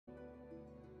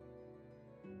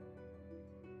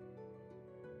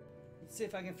Let's see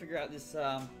if I can figure out this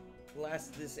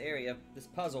this area, this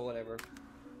puzzle, whatever.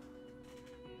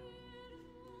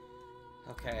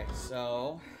 Okay,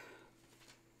 so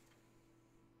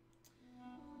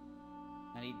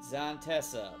I need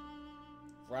Zantessa,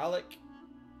 Frolic,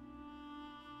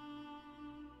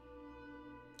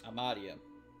 Amadia.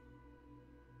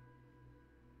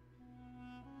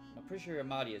 I'm pretty sure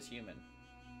Amadia is human.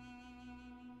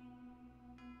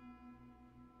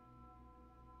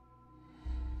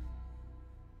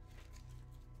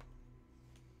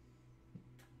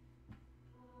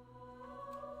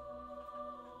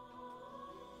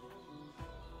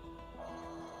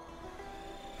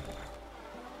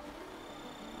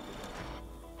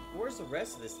 Where's the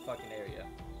rest of this fucking area?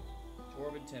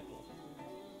 Dwarven Temple.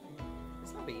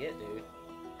 This might be it, dude.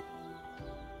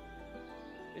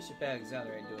 Bishop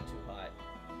Alexander ain't doing too hot.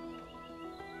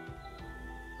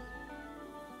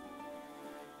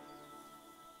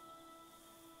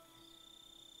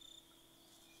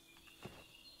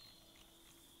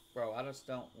 Bro, I just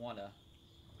don't wanna...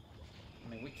 I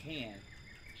mean, we can.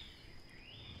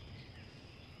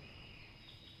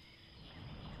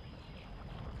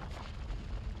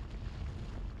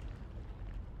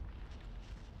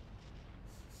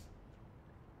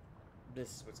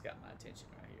 This is what's got my attention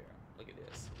right here. Look at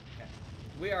this. Okay.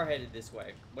 We are headed this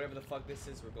way. Whatever the fuck this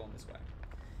is, we're going this way.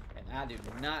 And I do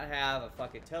not have a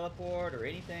fucking teleport or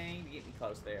anything to get me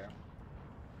close there.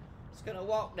 Just gonna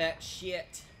walk that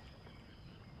shit.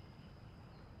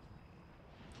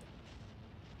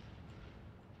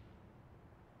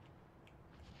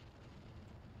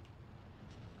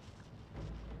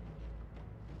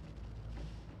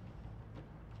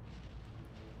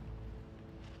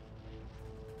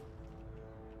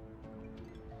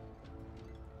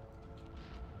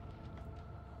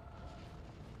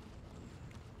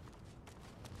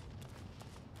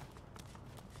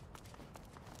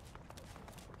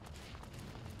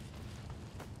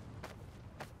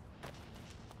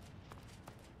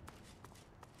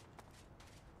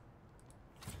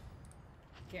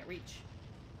 Can't reach.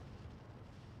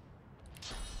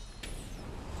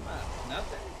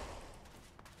 Nothing.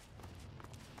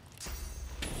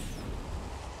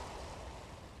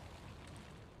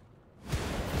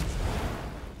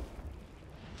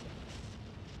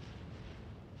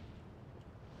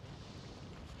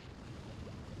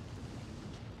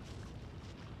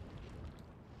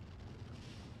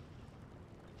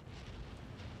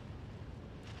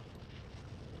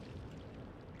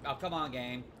 Oh, come on,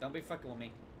 game. Don't be fucking with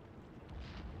me.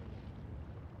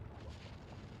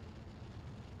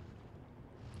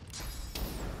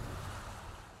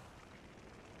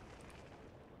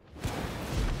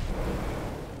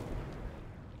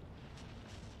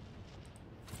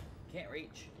 Can't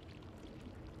reach.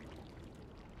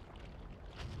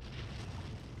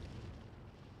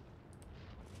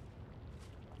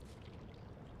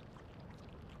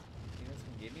 Think that's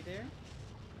gonna get me there?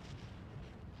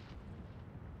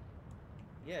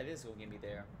 Yeah, it is gonna get me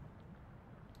there.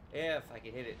 If I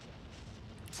can hit it.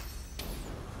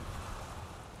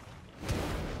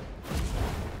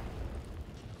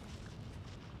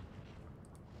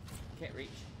 Can't reach.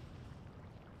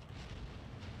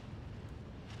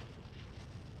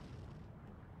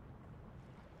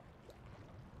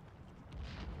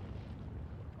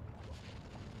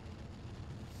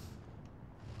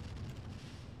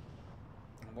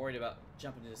 I'm worried about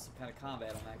jumping into some kind of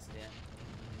combat on accident.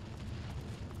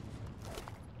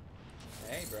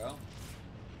 Hey, bro.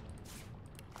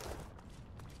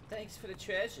 Thanks for the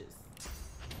treasures.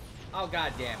 Oh,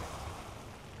 god damn it.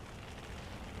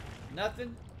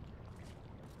 Nothing?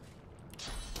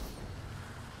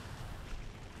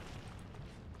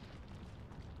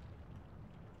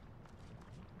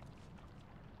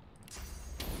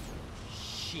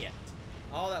 Shit.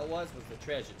 All that was the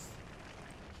treasures.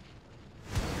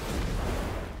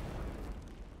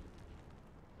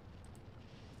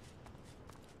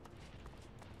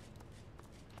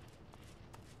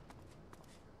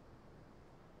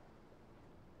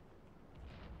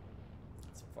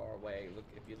 Far away. Look,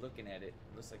 if you're looking at it,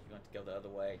 it looks like you're going to go the other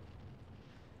way.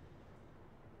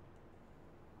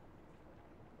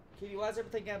 Kitty, why is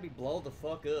everything gotta be blow the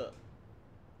fuck up?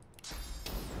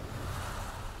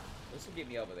 This will get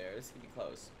me over there. This will get me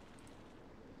close.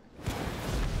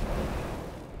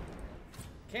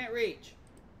 Can't reach.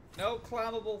 No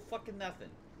climbable fucking nothing.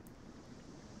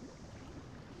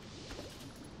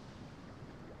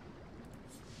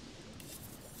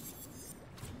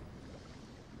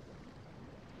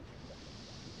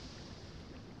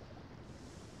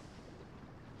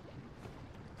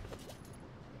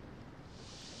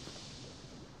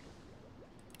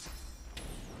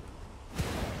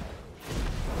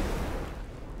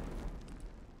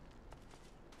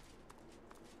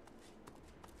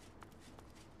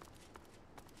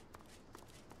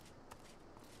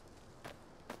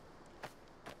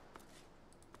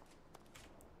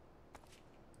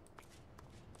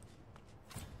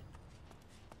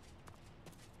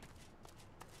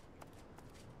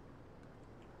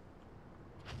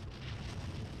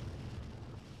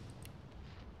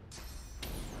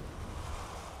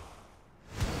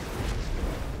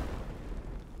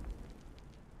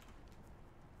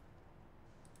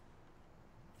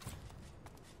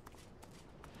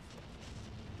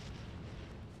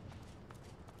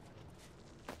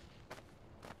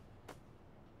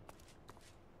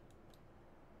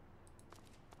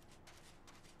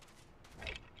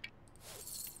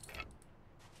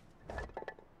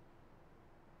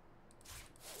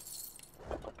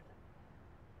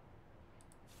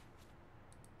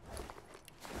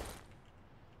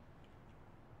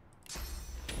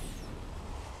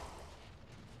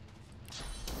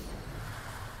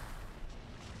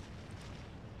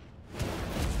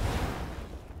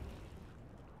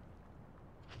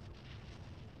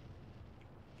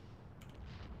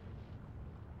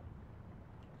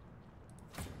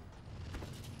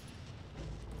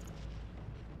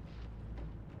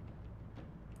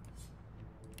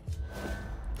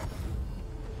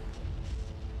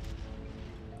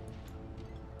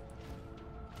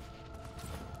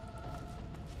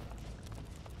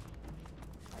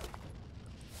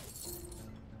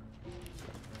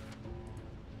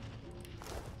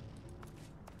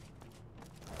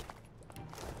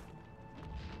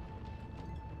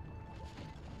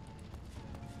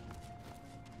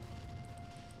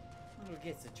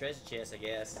 gets the treasure chest, I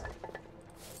guess.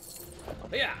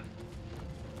 Yeah.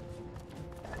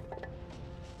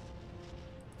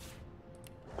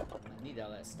 I need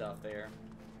all that stuff there.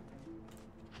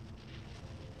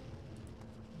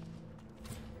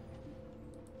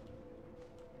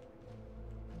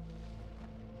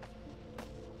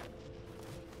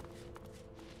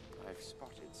 I've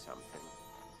spotted something.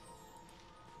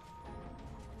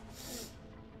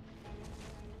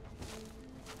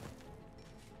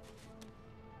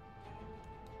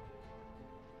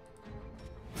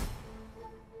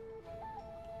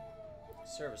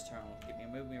 Service terminal.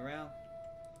 Move me around.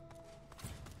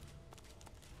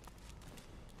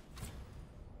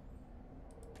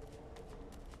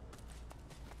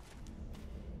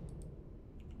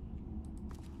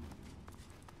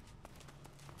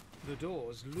 The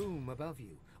doors loom above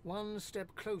you. One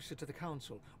step closer to the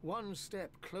council, one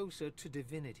step closer to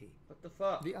divinity. What the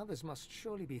fuck? The others must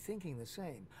surely be thinking the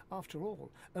same. After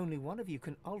all, only one of you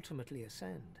can ultimately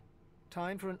ascend.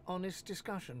 Time for an honest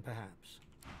discussion, perhaps.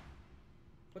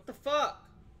 What the fuck?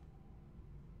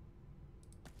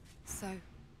 So,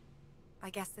 I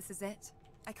guess this is it.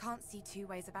 I can't see two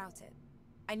ways about it.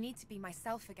 I need to be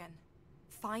myself again.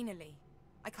 Finally.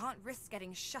 I can't risk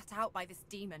getting shut out by this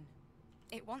demon.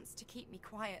 It wants to keep me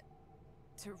quiet,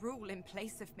 to rule in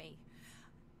place of me.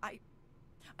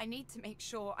 I need to make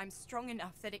sure I'm strong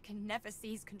enough that it can never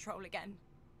seize control again.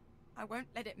 I won't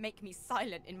let it make me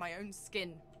silent in my own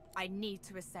skin. I need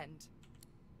to ascend.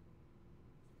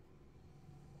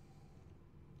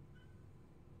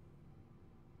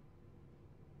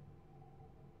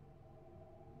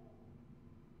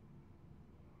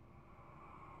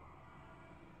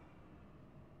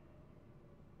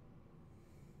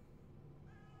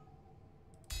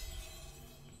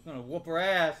 I'm gonna whoop her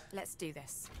ass. Let's do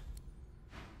this.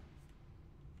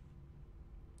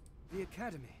 The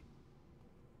academy.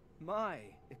 My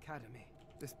academy.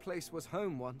 This place was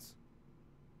home once.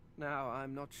 Now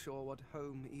I'm not sure what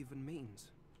home even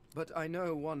means. But I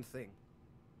know one thing.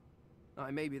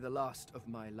 I may be the last of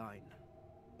my line,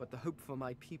 but the hope for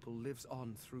my people lives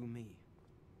on through me.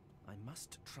 I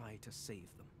must try to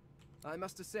save them. I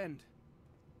must ascend.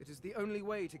 It is the only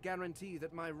way to guarantee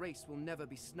that my race will never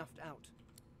be snuffed out.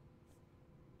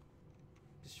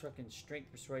 Just fucking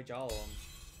strength persuade all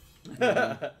of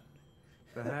them.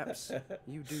 Perhaps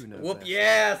you do know Whoop best.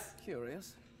 yes!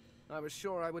 Curious. I was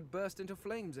sure I would burst into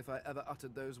flames if I ever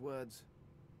uttered those words.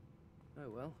 Oh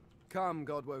well. Come,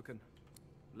 Godwoken.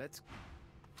 Let's...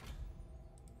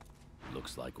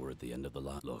 Looks like we're at the end of the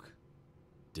line. Look,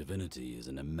 divinity is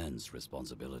an immense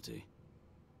responsibility.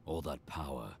 All that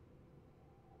power,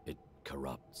 it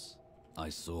corrupts. I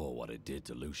saw what it did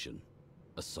to Lucian,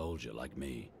 a soldier like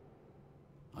me.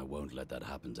 I won't let that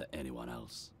happen to anyone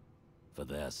else. For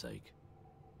their sake,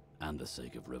 and the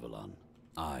sake of Rivellon,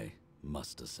 I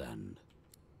must ascend.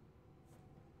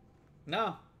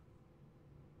 No.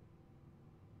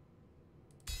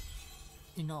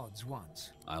 He nods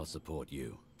once. I'll support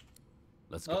you.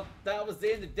 Let's go. Oh, that was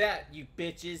the end of that, you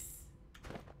bitches.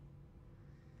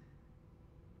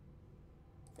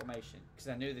 Formation. Because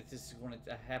I knew that this was going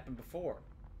to happen before.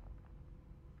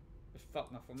 Just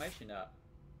fuck my formation up.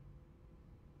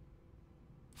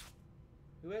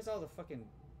 Who has all the fucking...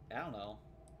 I don't know.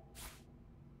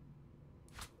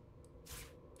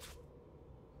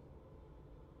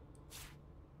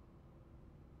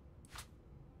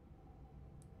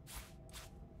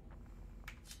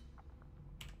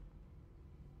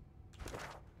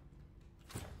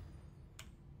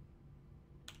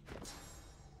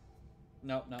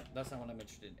 No, no, that's not what I'm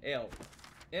interested in. L.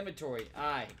 Inventory.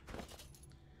 I.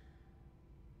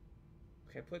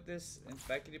 Okay, put this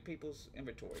back into people's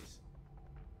inventories.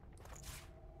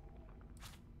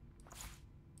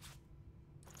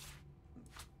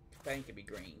 Thing could be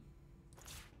green.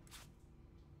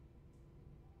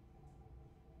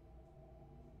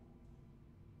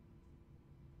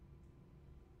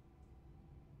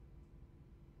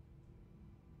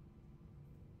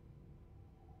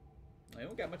 We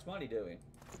don't got much money, do we?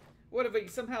 What, if we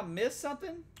somehow missed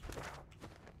something?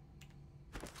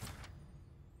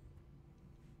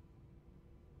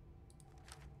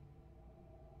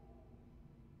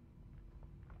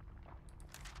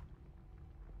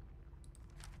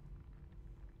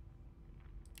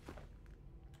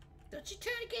 Don't you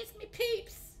turn against me,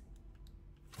 peeps!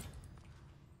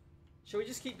 Should we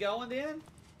just keep going then?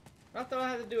 I thought I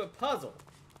had to do a puzzle.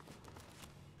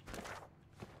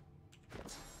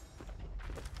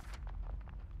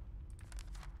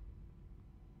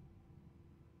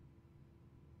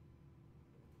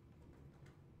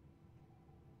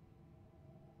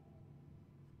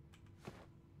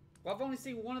 Well, I've only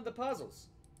seen one of the puzzles.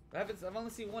 I've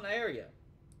only seen one area.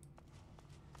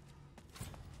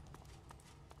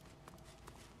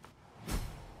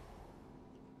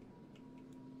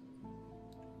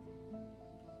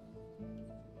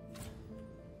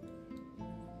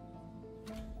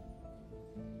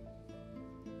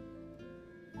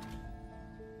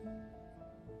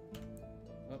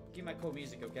 Well, give me my cool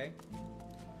music, okay?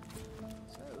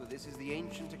 So, this is the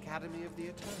ancient Academy of the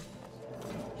Eternals.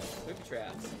 Booby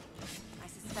traps. I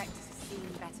suspect it has seen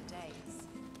better days.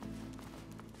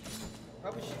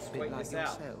 Probably should Bit wait like this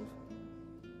out. yourself.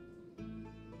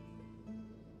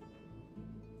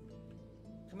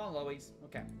 Come on, Lois.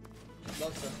 Okay.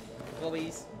 Losa.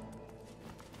 Lois.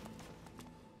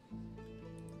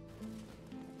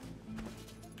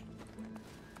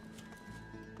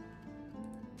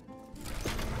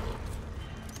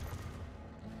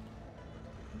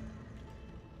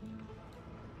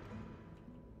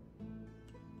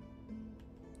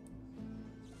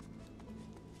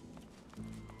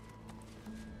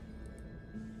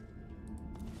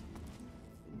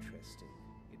 Interesting.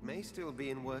 It may still be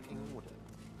in working order.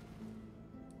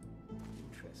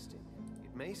 Interesting.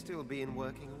 It may still be in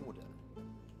working order.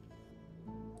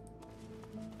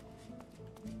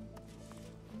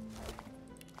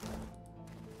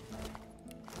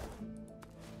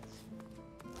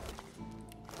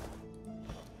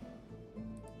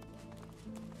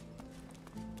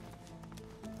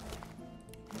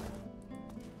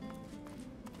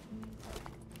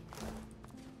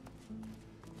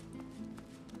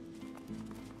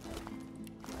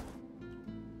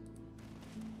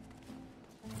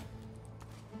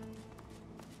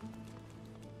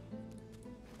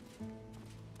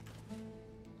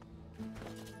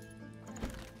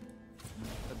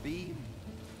 A beam.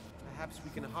 Perhaps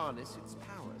we can harness its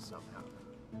power somehow.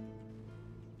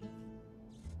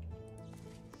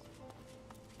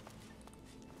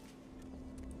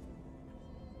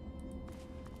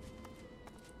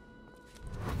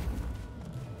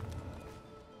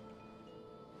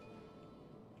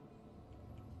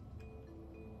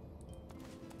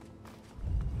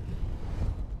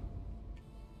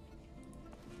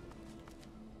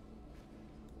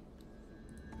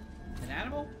 An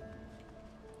animal?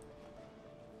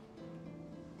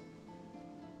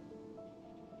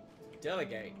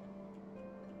 Delegate.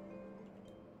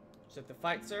 Is that the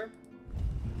fight, sir?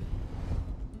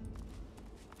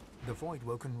 The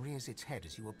Voidwoken rears its head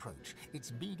as you approach, its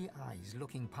beady eyes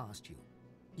looking past you.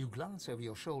 You glance over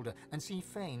your shoulder and see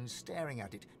Fane staring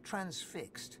at it,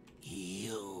 transfixed.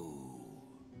 You.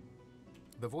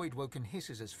 The Voidwoken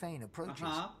hisses as Fane approaches.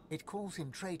 It calls him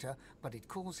traitor, but it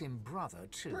calls him brother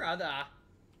too. Brother.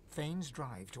 Fane's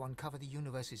drive to uncover the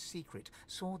universe's secret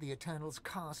saw the Eternals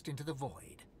cast into the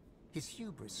void. His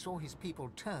hubris saw his people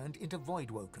turned into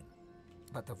Voidwoken.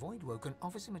 But the Voidwoken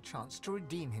offers him a chance to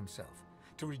redeem himself,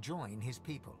 to rejoin his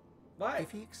people. What?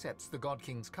 If he accepts the God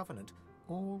King's covenant,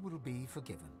 all will be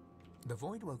forgiven. The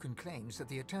Voidwoken claims that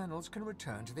the Eternals can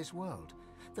return to this world,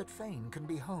 that Fane can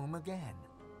be home again.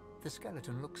 The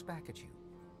skeleton looks back at you.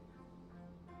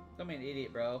 Don't be an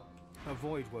idiot, bro. A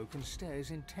Voidwoken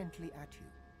stares intently at you.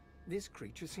 This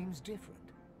creature seems different.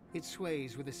 It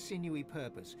sways with a sinewy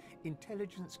purpose.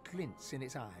 Intelligence glints in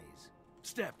its eyes.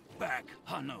 Step back,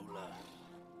 Hanola.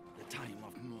 The time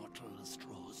of mortals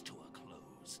draws to a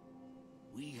close.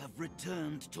 We have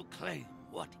returned to claim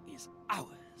what is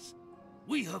ours.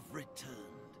 We have returned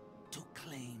to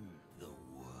claim the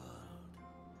world.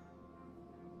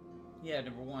 Yeah,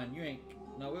 number one, you ain't.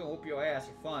 No, we'll whoop your ass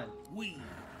for fun. We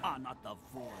are not the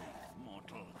void,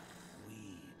 mortal.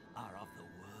 We are of the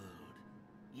world.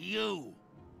 You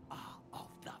are of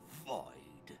the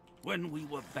void. When we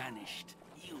were banished,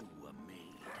 you were made.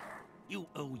 You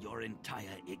owe your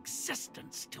entire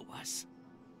existence to us.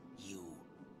 You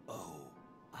owe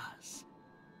us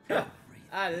everything.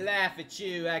 I laugh at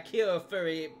you. I kill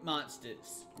furry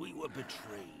monsters. We were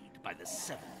betrayed by the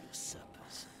 7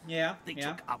 usurpers. Yeah, They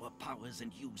yeah. took our powers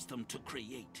and used them to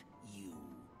create you.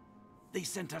 They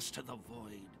sent us to the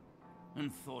void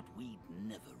and thought we'd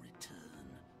never return.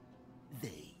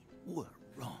 They were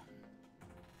wrong.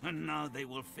 And now they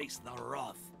will face the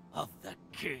wrath of the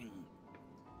king.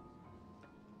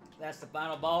 That's the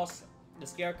final boss, the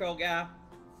Scarecrow guy.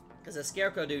 Because the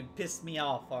Scarecrow dude pissed me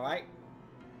off, alright?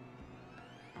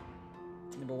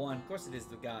 Number one, of course it is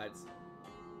the gods.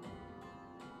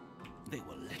 They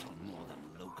were little more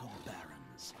than local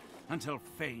barons, until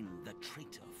Fane the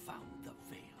traitor found the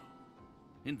veil.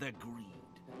 In their greed,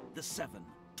 the 7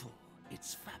 tore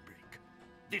its fabric.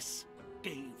 This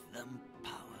gave them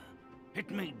power. It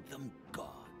made them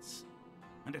gods.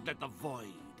 And it let the void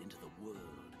into the world,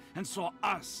 and saw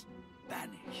us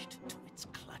banished to its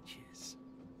clutches.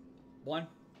 One.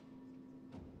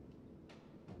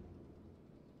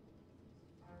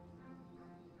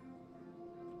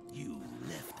 You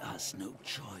left us no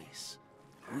choice.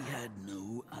 We had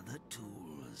no other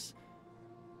tools.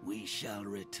 We shall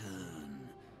return,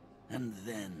 and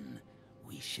then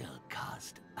we shall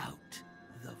cast out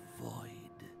the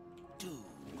void. Do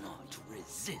not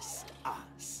resist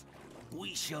us.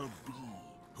 We shall be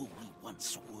who we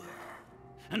once were,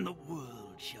 and the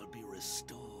world shall be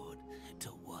restored to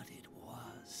what it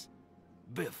was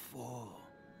before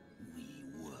we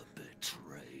were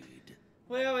betrayed.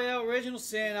 Well, original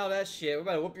sin, all that shit. We're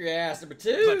about to whoop your ass, number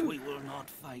 2. But we will not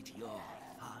fight your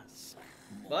fuss.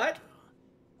 What?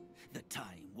 The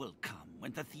time will come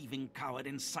when the thieving coward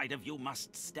inside of you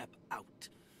must step out.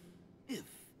 If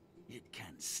it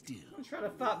can still. I'm trying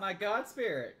to fight my god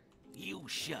spirit. You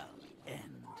shall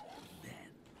end then.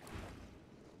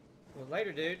 Well,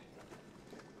 later, dude.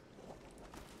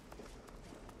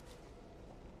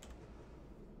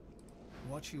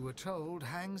 What you were told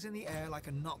hangs in the air like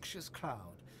a noxious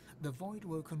cloud. The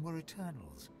Voidwoken were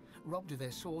Eternals, robbed of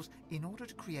their source in order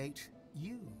to create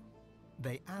you.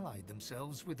 They allied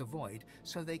themselves with the Void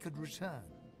so they could return.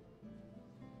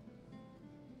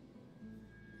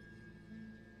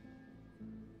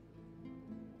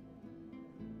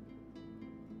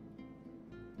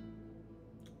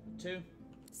 Two.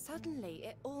 Suddenly,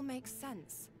 it all makes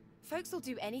sense. Folks will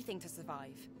do anything to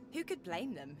survive. Who could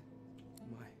blame them?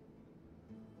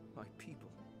 My people.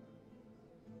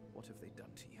 What have they done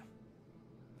to you?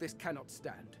 This cannot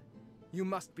stand. You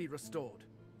must be restored.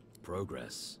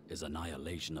 Progress is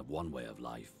annihilation of one way of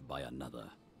life by another.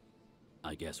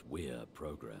 I guess we're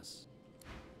progress.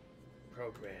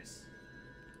 Progress.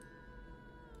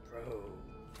 Progress.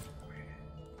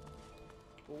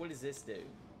 Well, what does this do?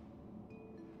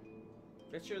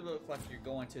 That sure looks like you're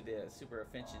going to the Super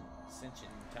Ascension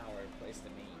Tower place to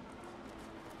me.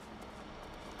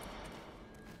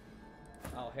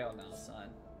 Oh, hell no, son.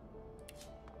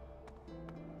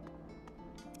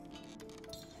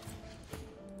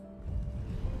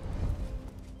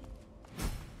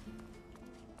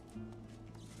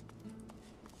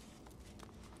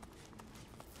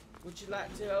 Would you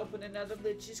like to open another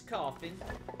Lich's coffin?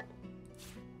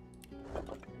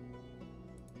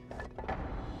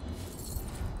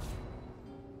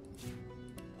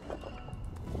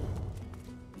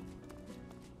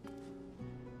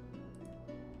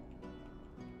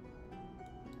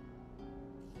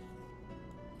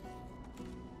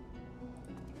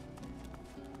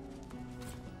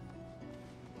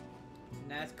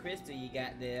 Nice crystal you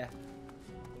got there.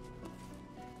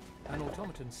 An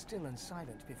automaton still and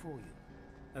silent before you.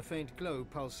 A faint glow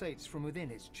pulsates from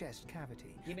within its chest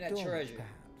cavity. Give me that dormant, treasure.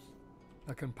 perhaps.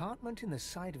 A compartment in the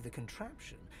side of the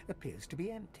contraption appears to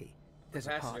be empty. There's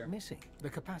a part Capacitor. missing. The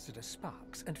capacitor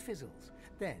sparks and fizzles.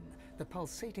 Then, the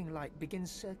pulsating light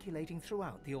begins circulating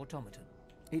throughout the automaton.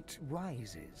 It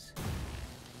rises.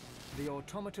 The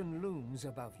automaton looms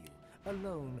above you. A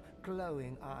lone,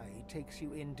 glowing eye takes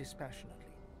you in dispassionately.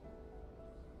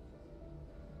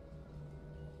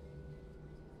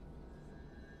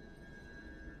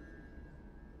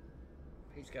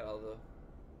 He's got all the...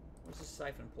 What's the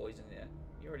siphon poison yet?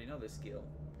 You already know this skill.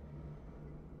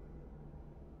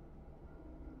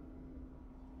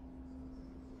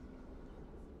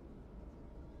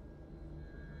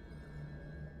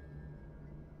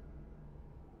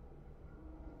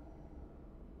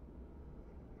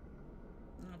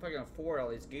 I don't know if I can afford all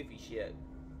this goofy shit.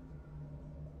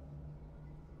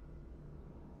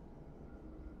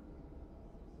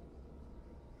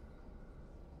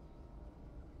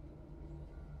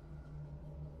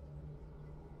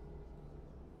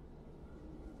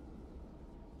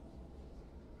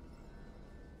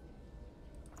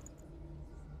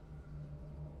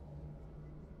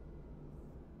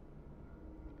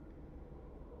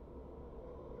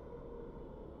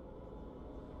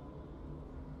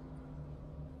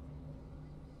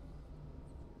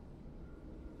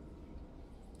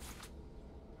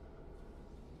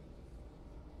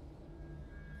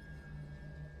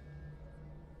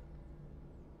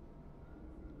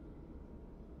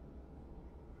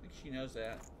 She knows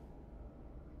that.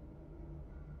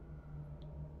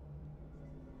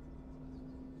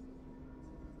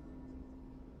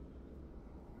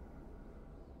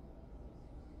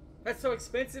 That's so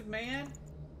expensive, man.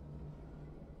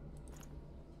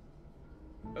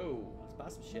 Oh, let's buy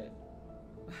some shit.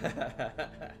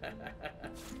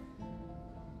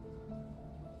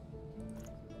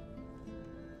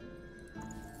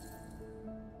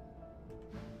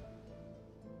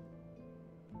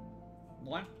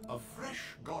 One. A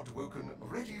fresh Godwoken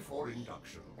ready for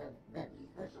induction.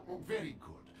 Very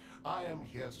good. I am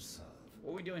here to serve.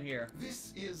 What are we doing here?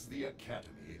 This is the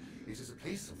Academy. It is a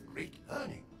place of great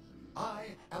learning.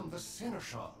 I am the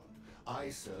Seneschal. I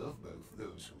serve both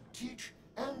those who teach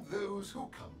and those who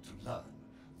come to learn.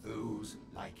 Those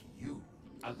like you.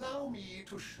 Allow me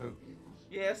to show you.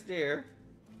 Yes, dear.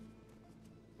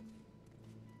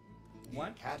 The What?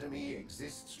 Academy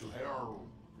exists to help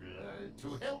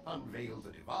unveil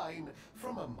the divine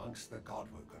from amongst the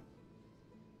Godwoken.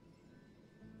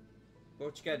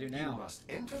 What you gotta do You now? must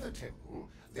enter the temple,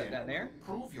 that then down there?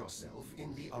 prove yourself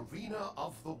in the arena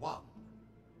of the One.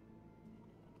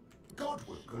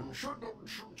 Godwoken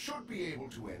should be able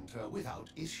to enter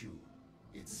without issue.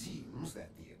 It seems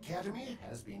that the Academy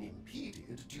has been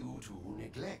impeded due to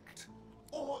neglect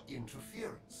or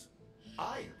interference.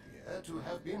 I appear to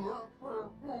have been...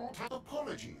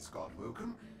 Apologies,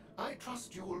 Godwoken. I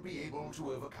trust you will be able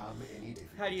to overcome any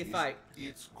difficulties. How do you fight?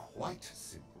 It's quite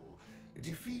simple.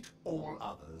 Defeat all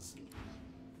others.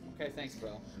 Okay, thanks,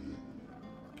 bro.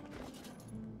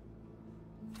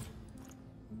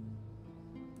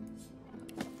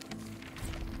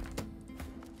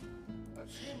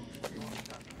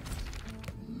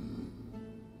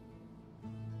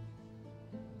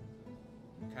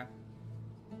 Okay.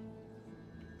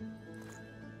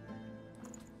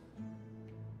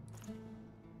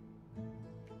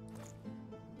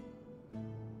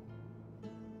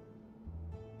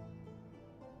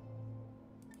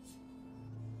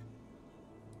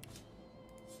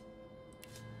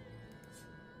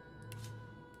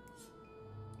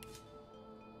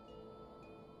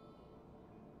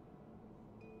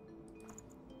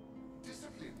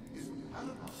 Discipline is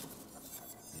paramount.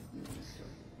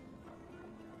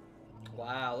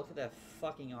 Wow, look at that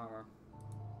fucking armor.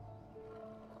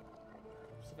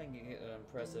 See if I can get an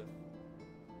impressive.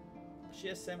 She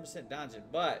has 7% dodging,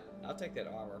 but I'll take that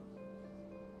armor.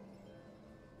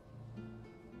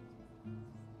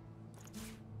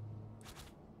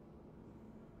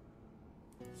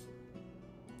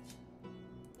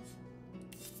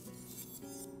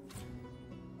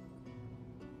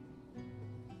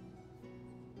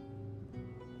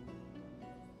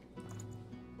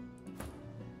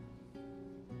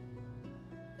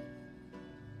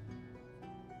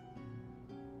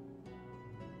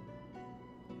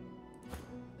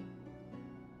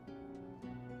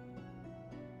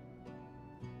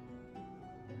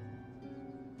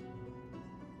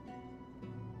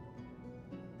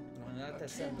 Not that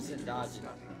 7% dodging,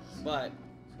 but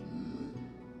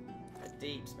the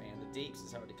deeps, man. The deeps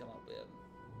is hard to come up with.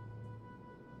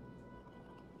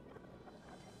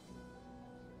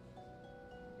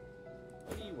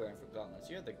 What are you wearing for gauntlets?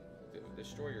 You're the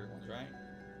destroyer ones, right?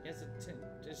 Yes,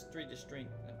 just 3 to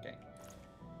strength. Okay.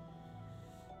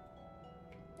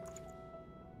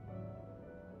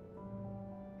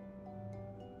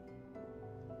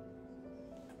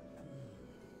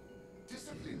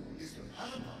 Discipline is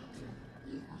paramount.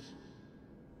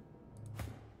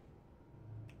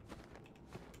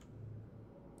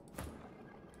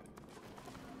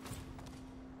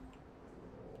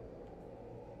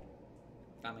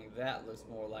 I mean, that looks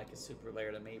more like a super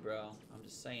layer to me, bro. I'm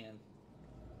just saying.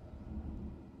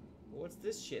 What's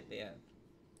this shit then?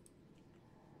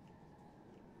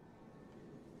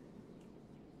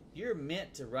 You're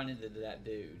meant to run into that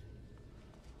dude.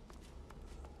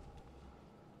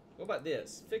 What about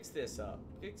this? Fix this up.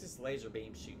 Fix this laser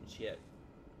beam shooting shit.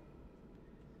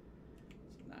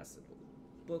 It's a nice little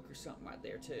book or something right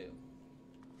there, too.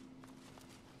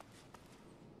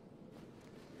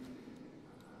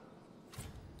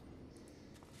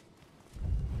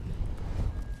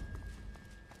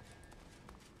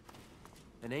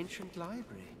 An ancient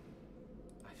library.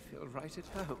 I feel right at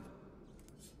home.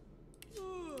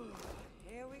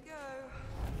 Here we go.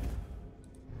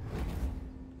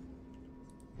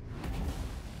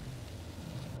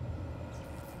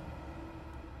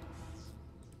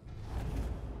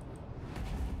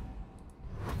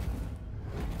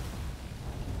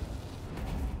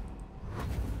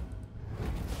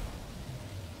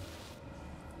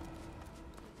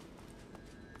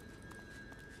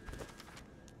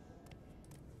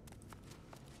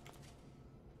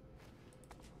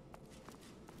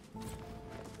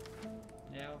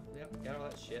 Yeah, yep, got all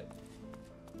that shit.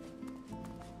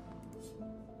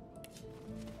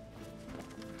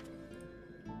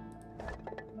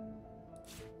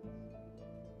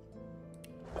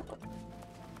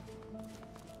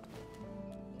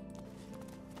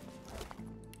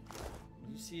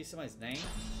 You see somebody's name?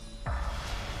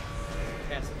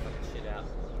 Cast the fucking shit out.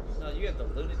 No, you have the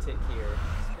lunatic here.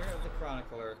 Spirit of the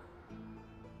Chronicler.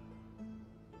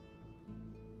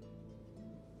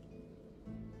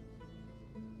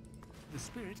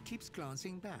 spirit keeps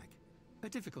glancing back. A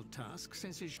difficult task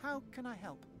since his... How can I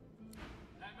help?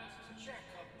 I must check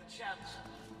on the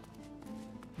Chancellor.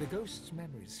 The ghost's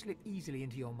memories slip easily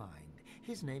into your mind.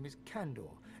 His name is Kandor,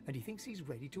 and he thinks he's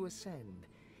ready to ascend.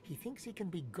 He thinks he can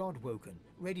be God-woken,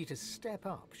 ready to step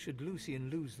up should Lucian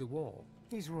lose the war.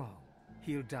 He's wrong.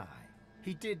 He'll die.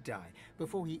 He did die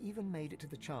before he even made it to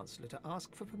the Chancellor to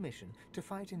ask for permission to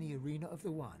fight in the Arena of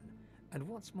the One. And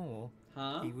what's more,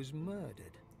 he was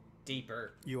murdered.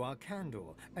 Deeper. You are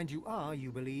Kandor, and you are,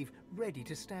 you believe, ready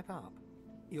to step up.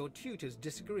 Your tutors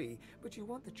disagree, but you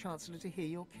want the Chancellor to hear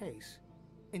your case.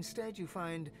 Instead, you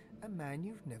find a man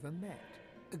you've never met,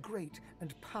 a great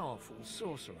and powerful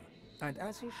sorcerer. And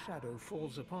as his shadow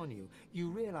falls upon you, you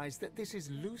realize that this is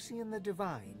Lucian the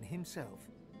Divine himself.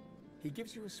 He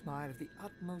gives you a smile of the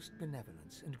utmost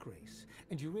benevolence and grace,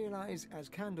 and you realize, as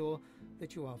Kandor,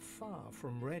 that you are far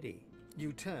from ready.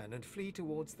 You turn and flee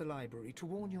towards the library to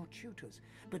warn your tutors,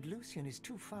 but Lucian is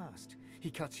too fast.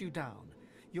 He cuts you down.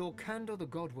 You're Kandor the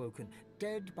God-woken,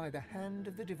 dead by the hand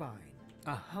of the Divine.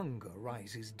 A hunger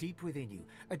rises deep within you,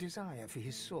 a desire for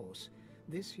his source.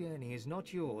 This yearning is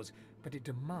not yours, but it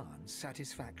demands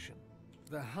satisfaction.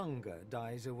 The hunger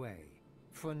dies away,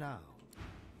 for now.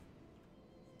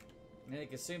 And they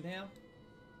consumed him?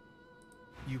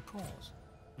 You pause.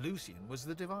 Lucian was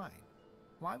the Divine.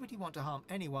 Why would he want to harm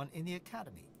anyone in the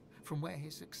Academy, from where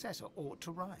his successor ought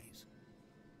to rise?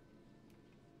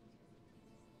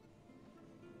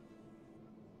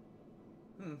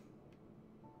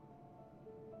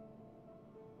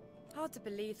 Hard to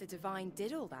believe the Divine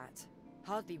did all that.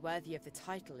 Hardly worthy of the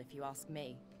title, if you ask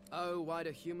me. Oh, why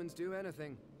do humans do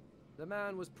anything? The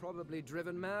man was probably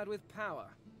driven mad with power.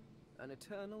 An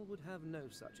Eternal would have no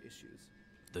such issues.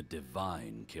 The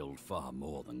Divine killed far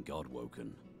more than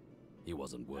God-woken. He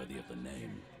wasn't worthy of the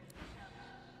name.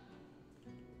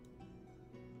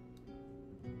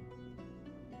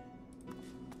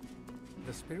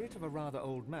 The spirit of a rather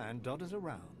old man dodders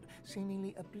around,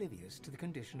 seemingly oblivious to the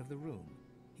condition of the room.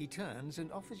 He turns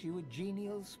and offers you a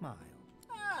genial smile.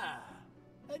 Ah,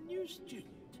 a new student.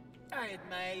 I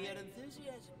admire your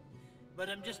enthusiasm, but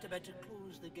I'm just about to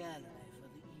close the gallery for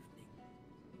the evening.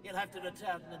 You'll have to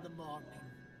return in the morning.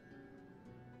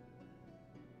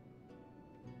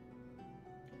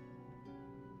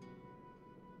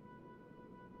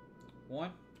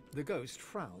 One. The ghost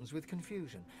frowns with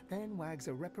confusion, then wags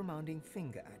a reprimanding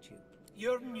finger at you.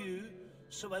 You're new,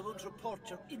 so I won't report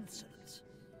your insolence.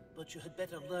 But you had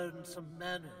better learn some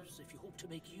manners if you hope to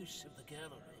make use of the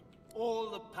gallery. All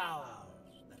the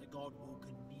powers that a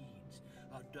God-woken needs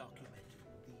are documented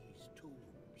in these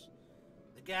tomes.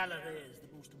 The gallery is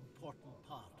the most important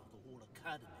part of the whole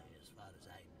Academy as far as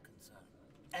I'm concerned.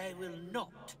 I will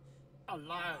not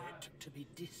allow it to be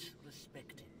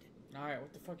disrespected. Alright,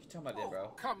 what the fuck you talking about there,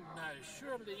 bro? Come now,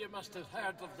 surely you must have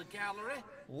heard of the gallery.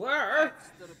 Where?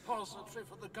 It's the repository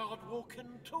for the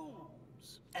God-woken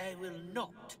tomes. I will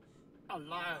not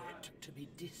allow it to be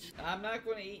I'm not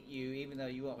going to eat you, even though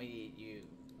you want me to eat you.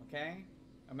 Okay?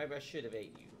 Or maybe I should have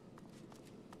ate you.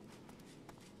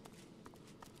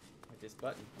 Like this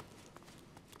button.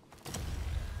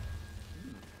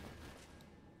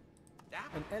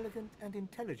 An elegant and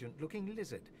intelligent-looking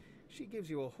lizard. She gives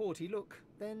you a haughty look,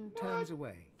 then turns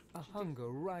away. A hunger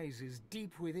rises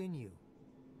deep within you.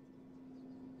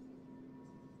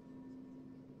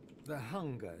 The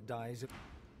hunger dies.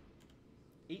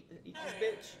 Eat this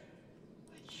bitch.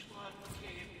 Which one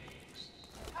came next?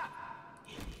 Ha!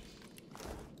 It is.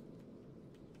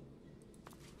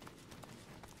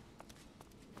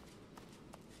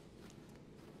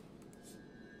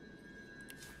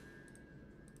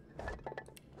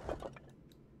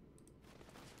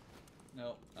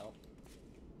 No, no.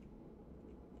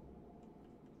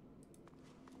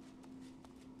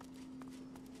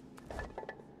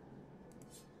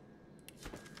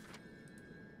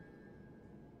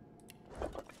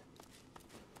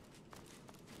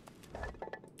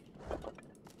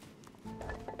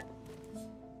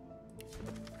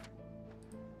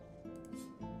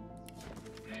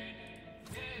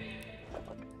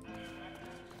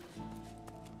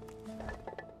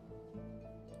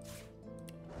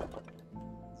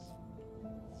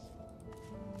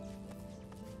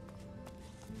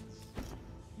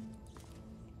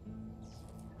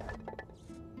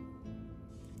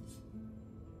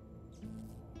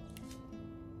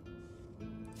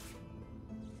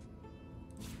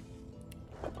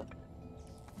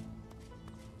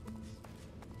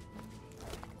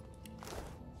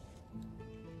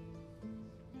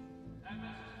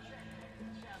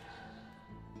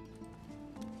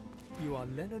 You are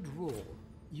Leonard Rawl.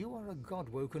 You are a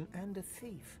God-woken and a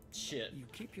thief. Shit. You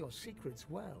keep your secrets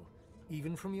well.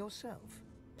 even from yourself.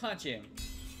 Punch him.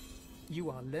 You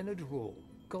are Leonard Rawl,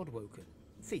 Godwoken,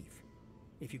 thief.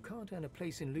 If you can't earn a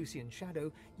place in Lucian's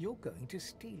shadow, you're going to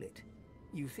steal it.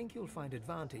 You think you'll find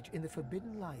advantage in the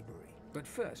Forbidden Library. But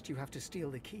first you have to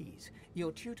steal the keys.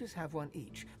 Your tutors have one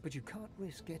each, but you can't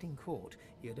risk getting caught.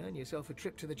 You'd earn yourself a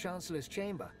trip to the Chancellor's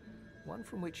chamber, one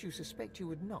from which you suspect you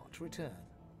would not return.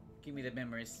 Give me the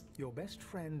memories. Your best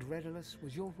friend, Redulus,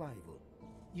 was your rival.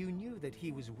 You knew that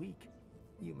he was weak.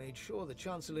 You made sure the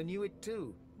Chancellor knew it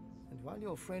too. And while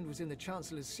your friend was in the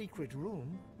Chancellor's secret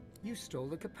room, you stole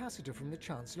the capacitor from the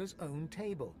Chancellor's own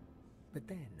table. But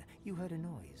then you heard a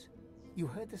noise. You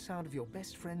heard the sound of your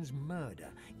best friend's murder.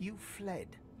 You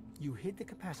fled. You hid the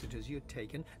capacitors you had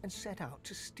taken and set out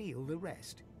to steal the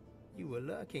rest. You were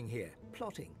lurking here,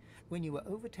 plotting, when you were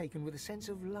overtaken with a sense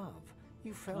of love.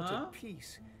 You felt at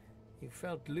peace. You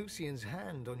felt Lucian's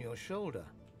hand on your shoulder.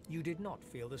 You did not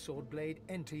feel the sword blade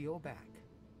enter your back.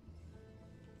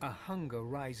 A hunger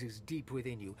rises deep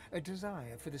within you, a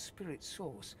desire for the spirit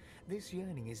source. This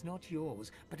yearning is not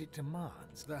yours, but it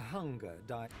demands. The hunger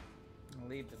dies.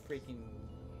 Leave the freaking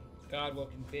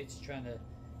God-walking bitch trying to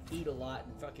eat a lot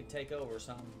and fucking take over or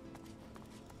something.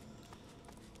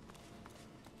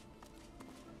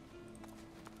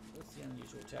 What's the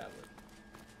unusual tablet?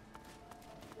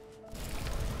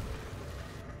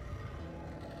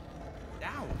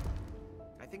 Ow!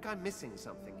 I think I'm missing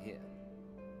something here.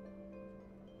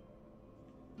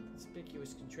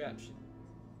 Conspicuous contraption.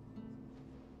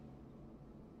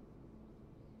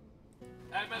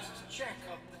 I must check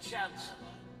on the Chancellor.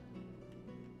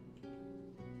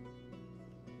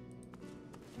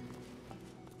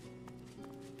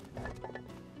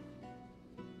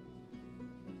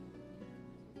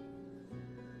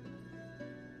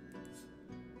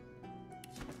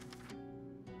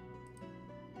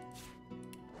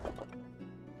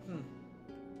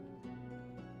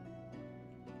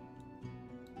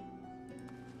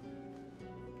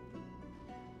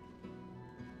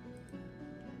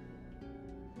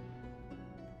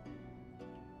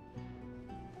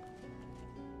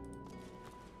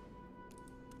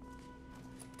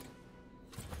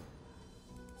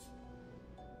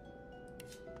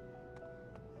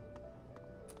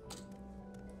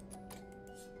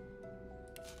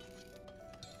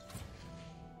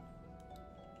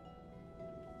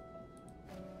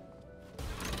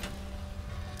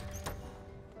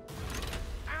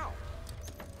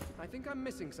 I think I'm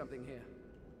missing something here.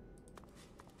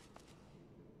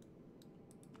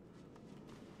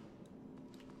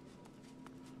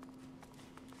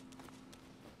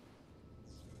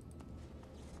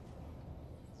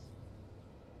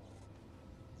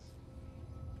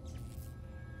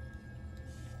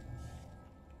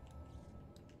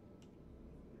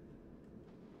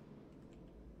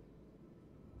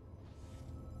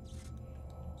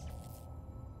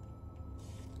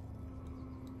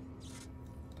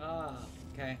 Ah,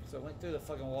 okay. So it went through the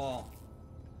fucking wall.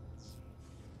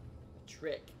 A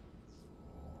trick.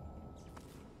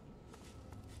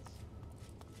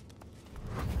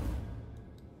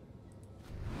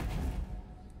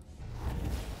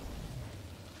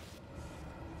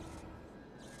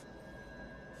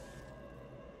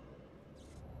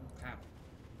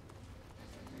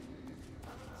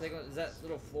 Okay. Is that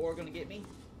little floor gonna get me?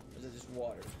 Or is it just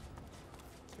water?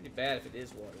 It's pretty bad if it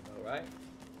is water though, right?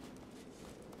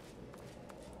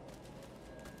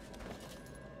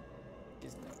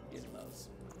 Gizmos.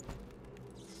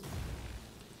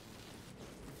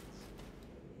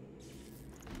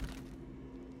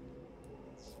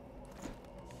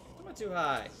 Am I too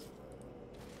high?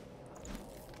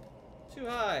 Too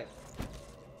high.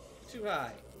 Too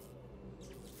high.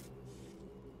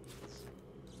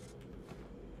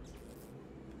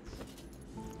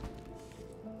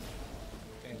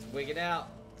 Okay, it's wigging out.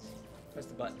 Press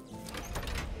the button.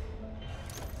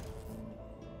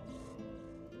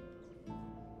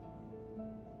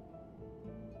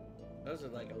 Those are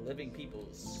like a living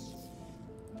peoples.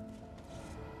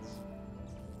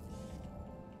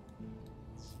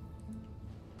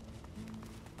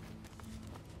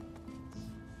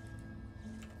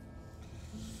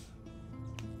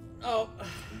 Oh.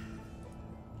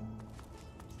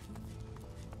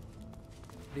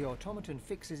 The automaton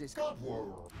fixes its...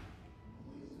 Godworld.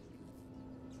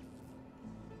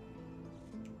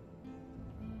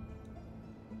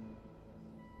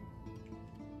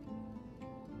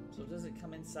 So does it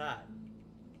come inside?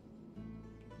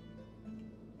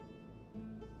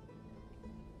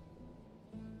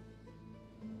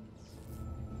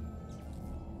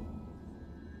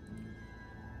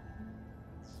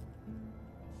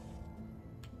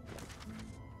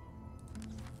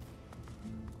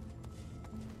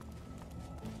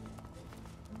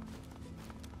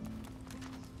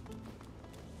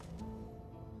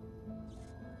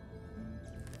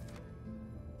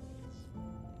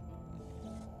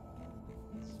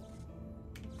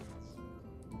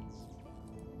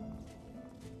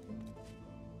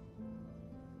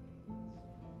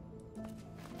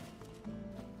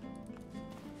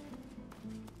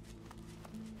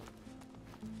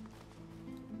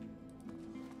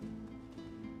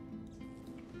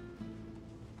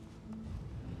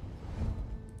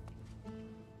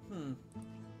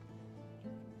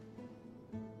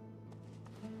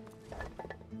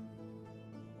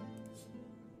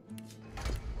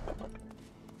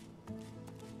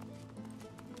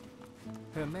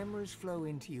 Her memories flow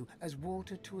into you as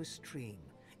water to a stream.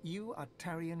 You are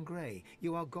Tarian Grey,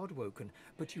 you are God-woken,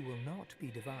 but you will not be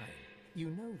divine. You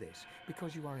know this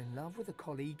because you are in love with a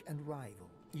colleague and rival.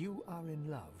 You are in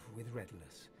love with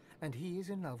Redulus, and he is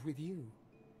in love with you.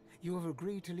 You have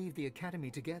agreed to leave the Academy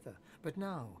together, but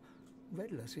now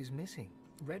Redulus is missing.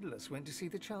 Redulus went to see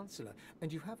the Chancellor,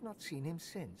 and you have not seen him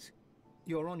since.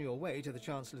 You're on your way to the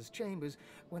Chancellor's chambers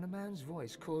when a man's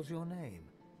voice calls your name.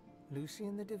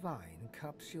 Lucian the Divine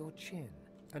cups your chin,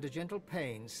 and a gentle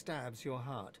pain stabs your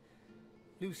heart.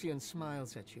 Lucian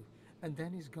smiles at you, and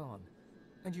then is gone,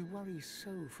 and you worry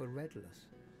so for Redulus.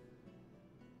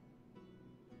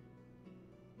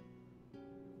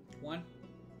 One.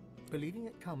 Believing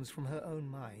it comes from her own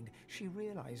mind, she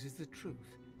realizes the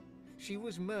truth. She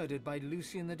was murdered by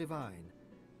Lucian the Divine.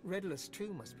 Redulus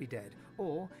too must be dead,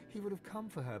 or he would have come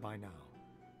for her by now.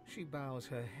 She bows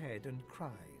her head and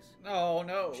cries. Oh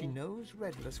no! She knows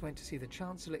Redulus went to see the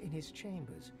Chancellor in his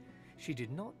chambers. She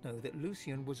did not know that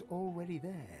Lucian was already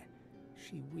there.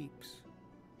 She weeps.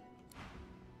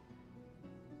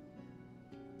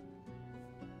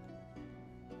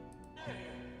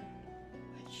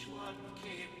 Which one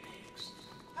came next?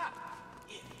 Ah,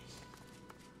 yes.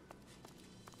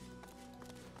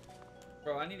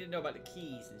 Bro, I need to know about the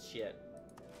keys and shit.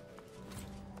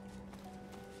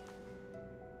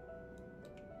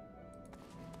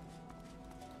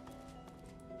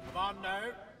 Come on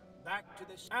now, back to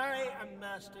this. I am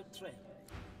Master Trent.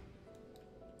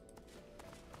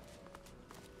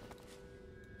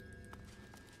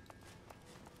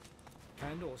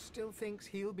 Candor still thinks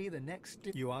he'll be the next.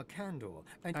 You are Candor,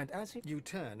 and as you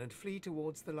turn and flee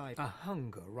towards the light, a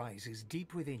hunger rises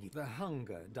deep within you. The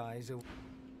hunger dies away.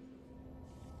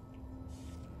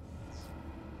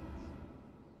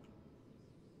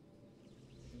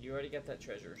 You already got that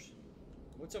treasures.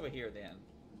 What's over here then?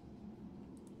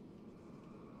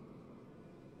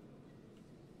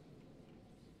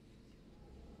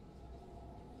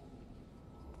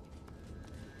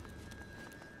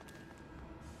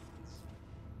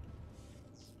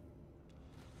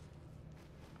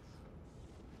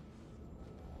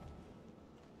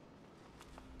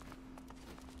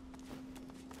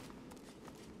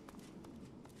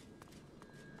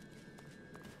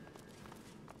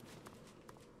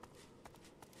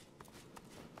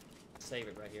 Save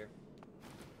it right here.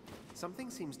 Something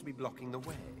seems to be blocking the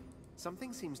way.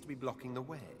 Something seems to be blocking the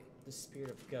way. The spirit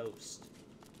of ghost.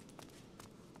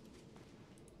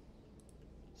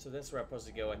 So that's where I'm supposed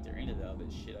to go at the end of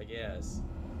this shit, I guess.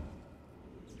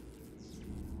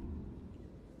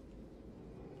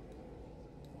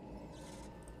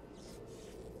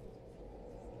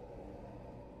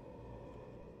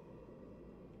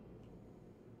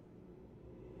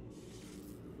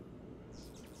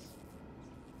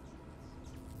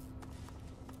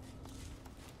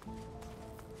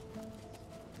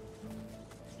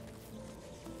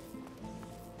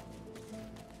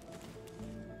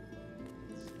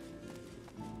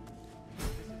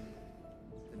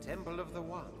 Temple of the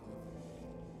One.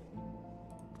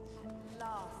 At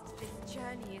last, this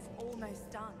journey is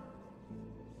almost done.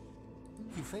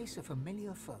 You face a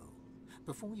familiar foe.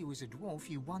 Before you was a dwarf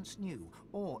you once knew,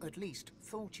 or at least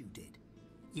thought you did.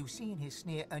 You see in his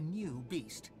sneer a new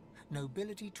beast.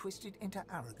 Nobility twisted into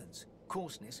arrogance.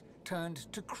 Coarseness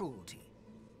turned to cruelty.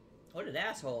 What an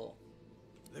asshole.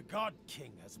 The God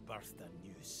King has birthed a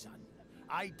new son.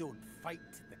 I don't fight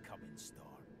the coming storm.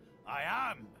 I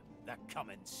am the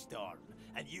coming storm,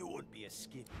 and you won't be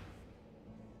escaping.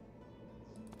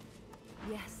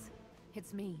 Yes,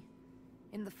 it's me.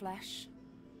 In the flesh,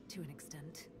 to an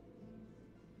extent.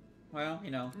 Well,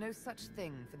 you know. No such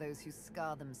thing for those who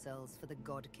scar themselves for the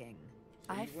God King.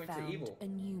 So you I've went to found evil. a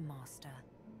new master.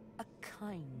 A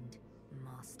kind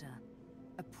master.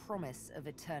 A promise of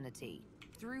eternity.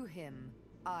 Through him,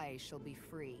 I shall be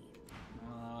free.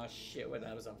 Oh shit, well,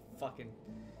 that was a fucking...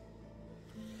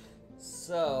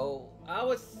 So, I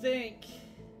would think...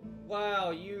 Wow,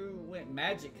 you went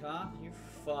magic, huh? You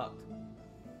fucked.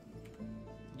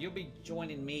 You'll be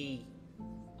joining me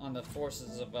on the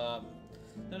forces of,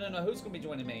 No, who's gonna be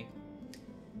joining me?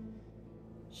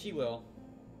 She will.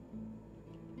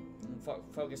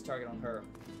 Focus target on her.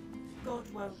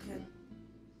 Godwoken,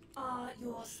 are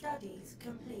your studies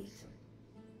complete?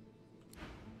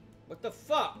 What the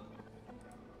fuck?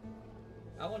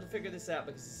 I want to figure this out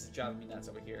because this is driving me nuts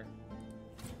over here.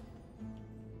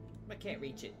 I can't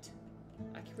reach it.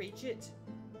 I can reach it.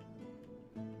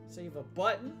 So you have a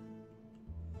button?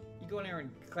 You go in there and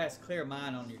class clear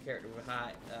mind on your character with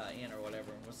high in or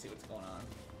whatever, and we'll see what's going on.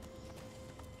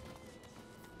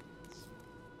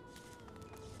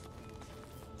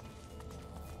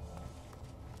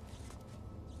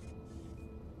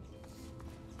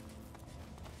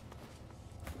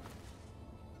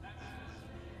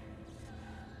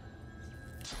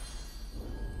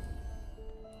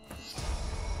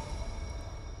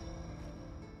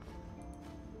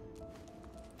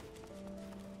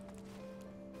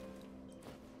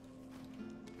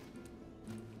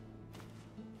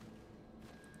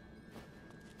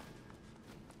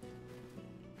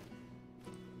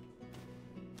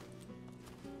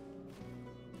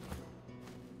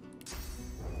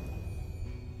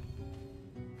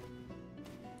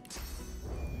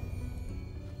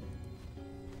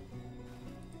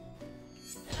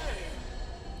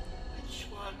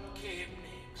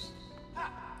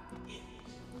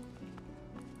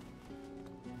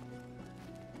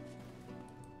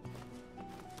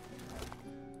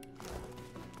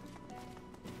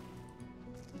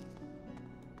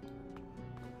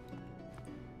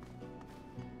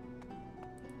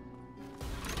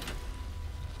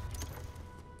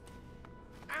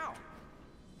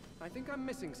 I think I'm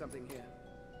missing something here.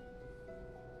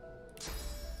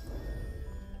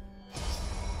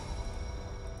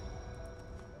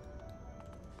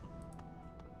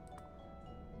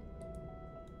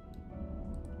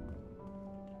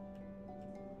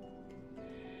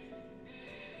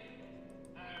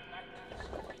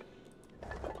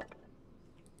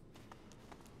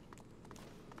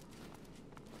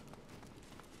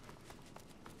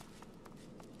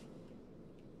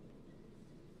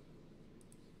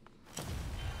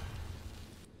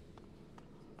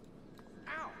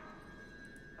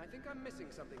 I think I'm missing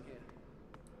something here.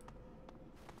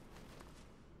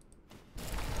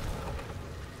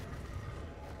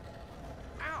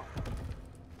 Ow!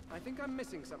 I think I'm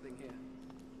missing something here.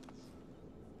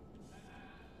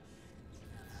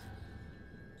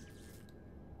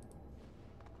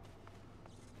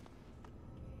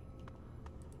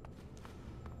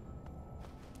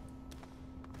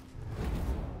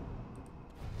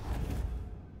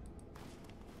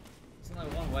 There's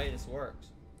only one way this works.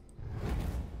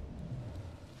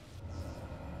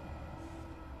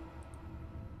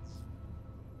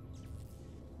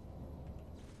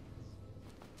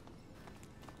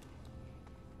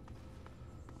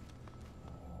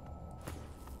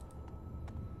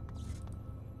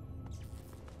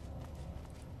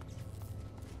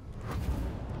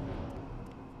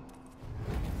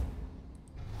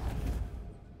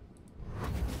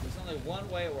 One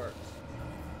way it works.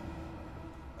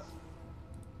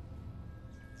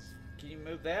 Can you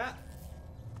move that?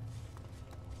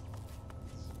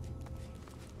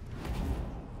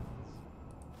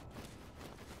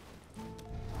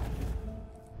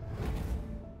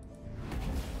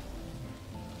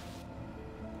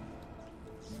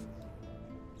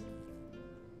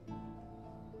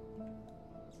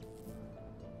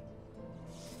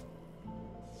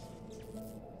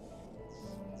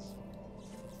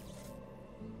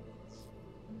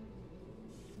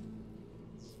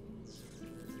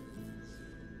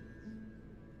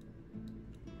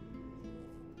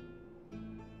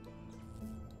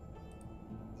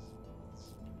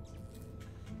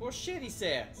 Well, shit, he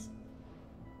says.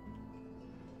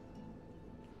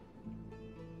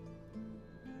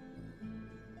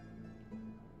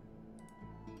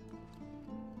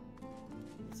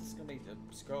 This is gonna be the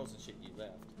scrolls and shit you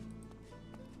left.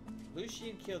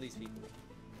 Lucian, kill these people.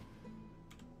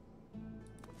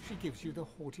 She gives you the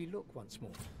haughty look once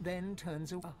more, then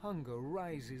turns away. The hunger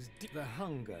rises. The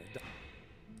hunger.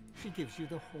 She gives you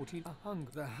the haughty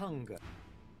hunger. The hunger.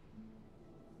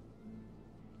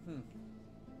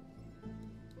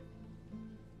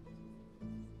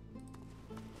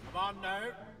 Come on now,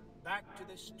 back to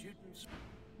the students.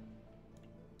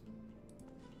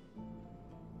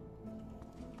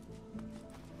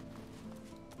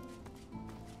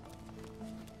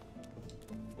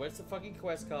 What's the fucking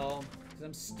quest called? Because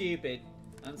I'm stupid.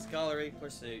 Unscholarly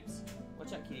pursuits.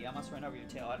 Watch out, kitty. I almost ran over your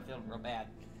tail. I'm feeling real bad.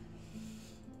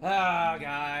 Oh,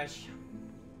 gosh.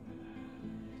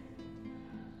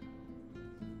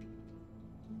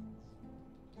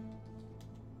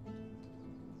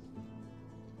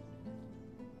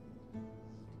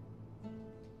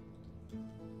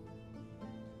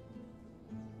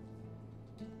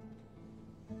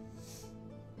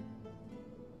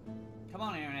 Come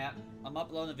on, internet. I'm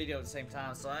uploading the video at the same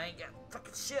time, so I ain't got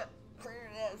fucking shit.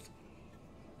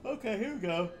 Okay, here we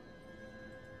go.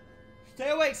 Stay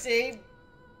awake, Steve.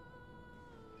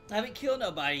 I haven't killed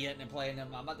nobody yet and playing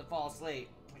them. I'm about to fall asleep.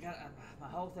 My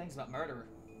whole thing's about murder.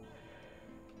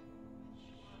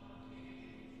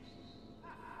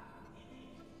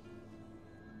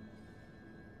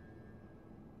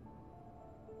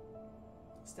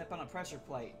 Step on a pressure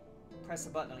plate. Press a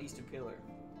button on eastern pillar.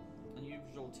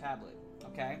 Unusual tablet.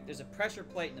 Okay, there's a pressure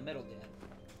plate in the middle then.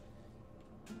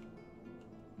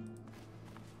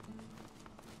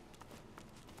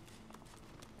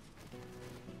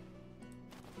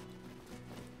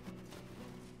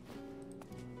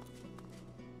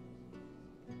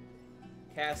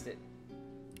 Cast it.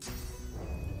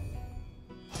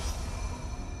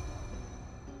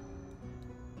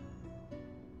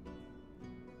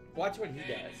 Watch what he does.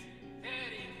 Very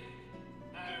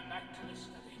good. Now back to the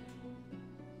study.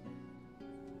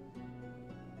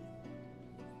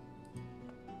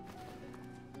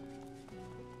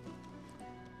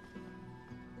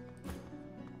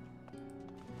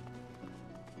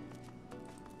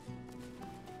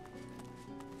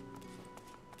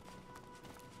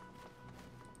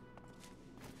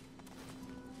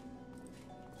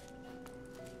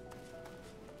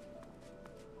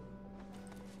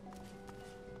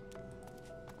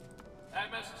 I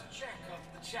must check on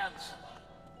the Chancellor.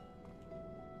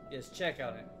 Yes, check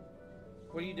on it.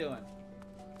 What are you doing?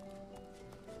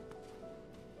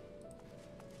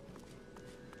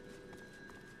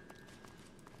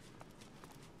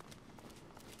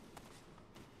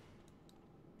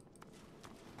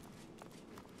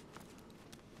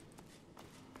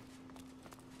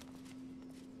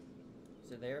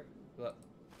 Is it there? Look.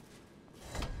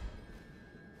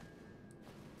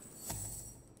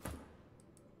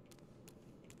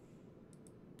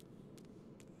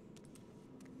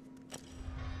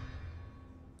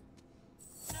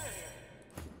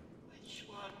 Which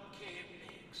one came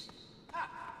next?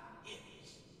 Ah,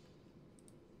 yes.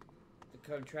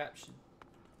 The contraption.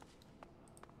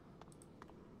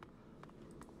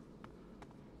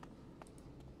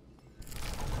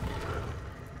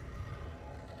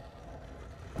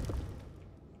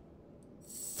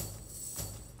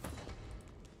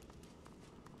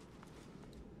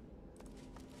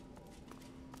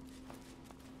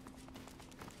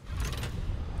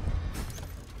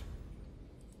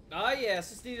 Oh yes,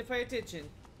 just need to pay attention.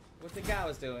 What the guy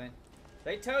was doing.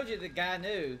 They told you the guy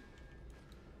knew.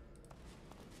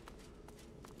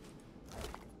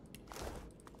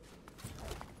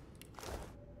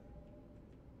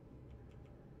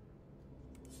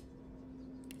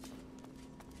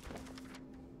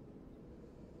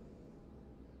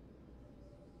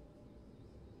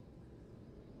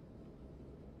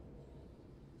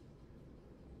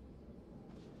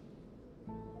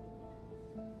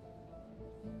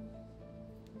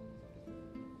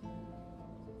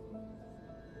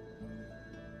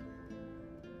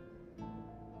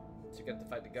 So you got to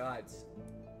fight the gods.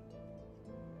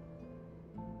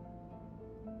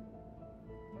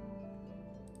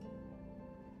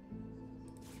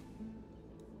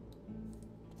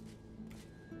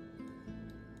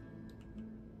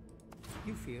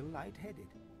 You feel lightheaded.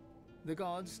 The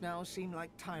gods now seem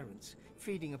like tyrants,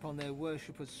 feeding upon their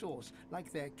worshipper's source,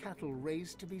 like their cattle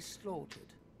raised to be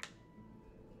slaughtered.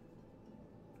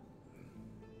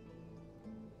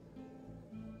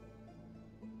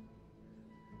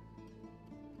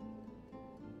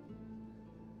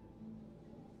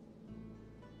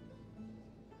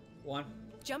 One.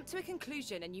 Jump to a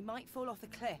conclusion and you might fall off a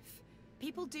cliff.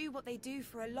 People do what they do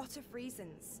for a lot of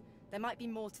reasons. There might be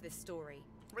more to this story.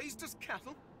 Raised as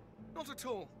cattle? Not at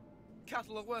all.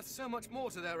 Cattle are worth so much more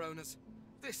to their owners.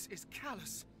 This is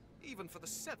callous, even for the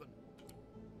Seven.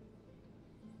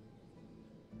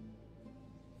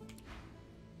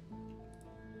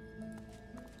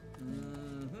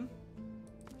 Mm-hmm.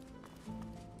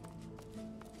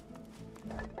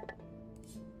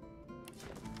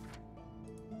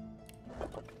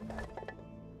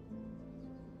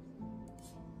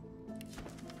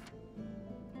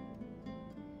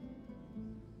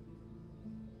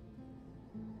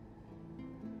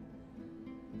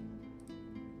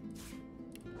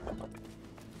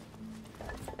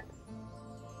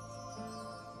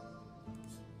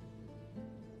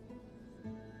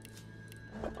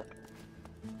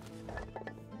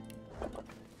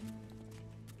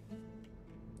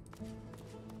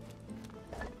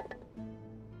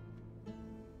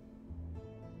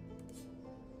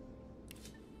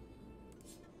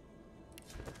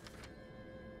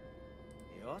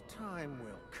 Your time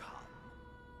will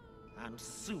come, and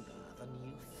sooner than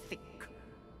you think.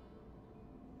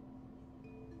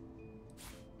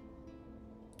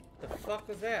 The fuck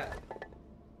was that?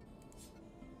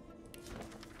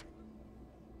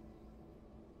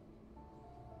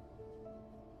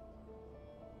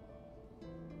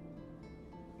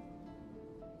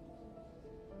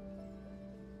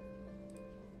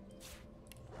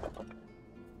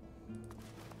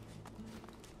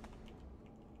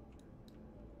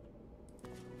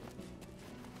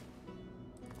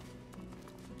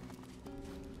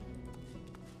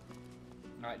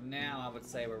 Alright, now I would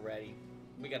say we're ready.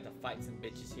 We got to fight some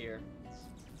bitches here.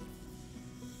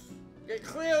 You can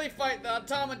clearly fight the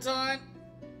automaton!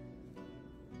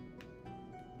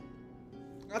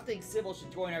 I think Sybil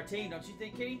should join our team, don't you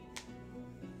think, Key?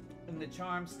 In the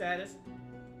charm status.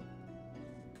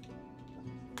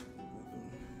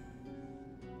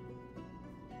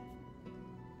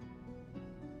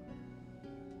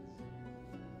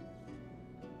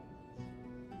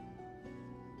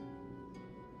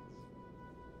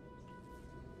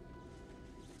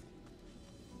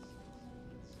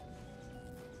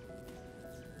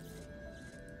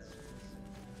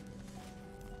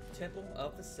 Temple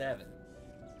of the Seven.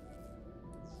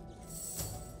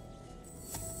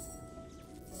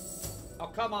 Oh,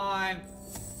 come on!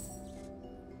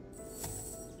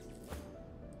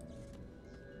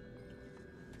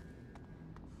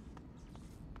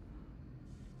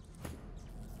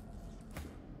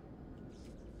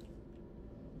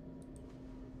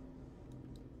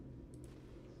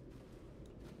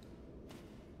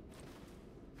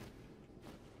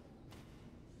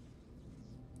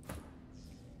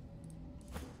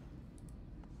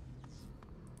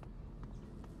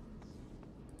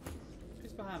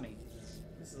 Who's behind me?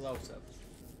 This is Loso.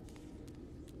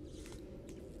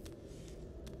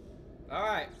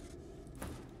 Alright.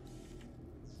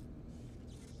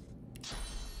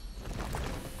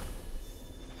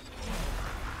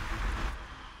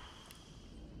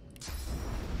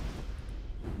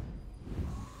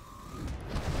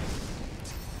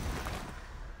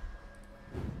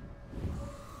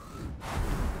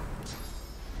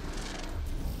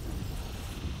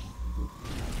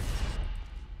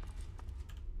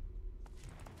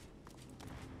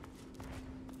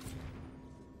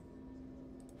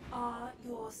 Are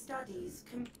your studies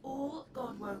all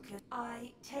Godwoken?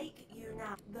 I take you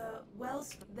now. The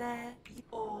wells there,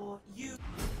 or you.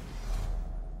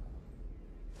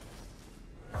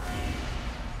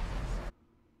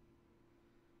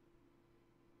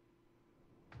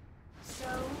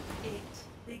 So it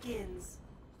begins.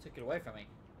 Took it away from me.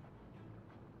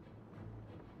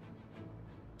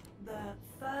 The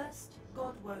first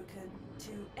Godwoken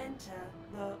to enter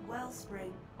the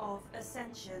wellspring of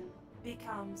ascension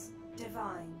becomes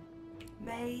divine.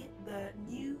 May the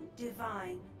new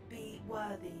divine be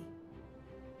worthy.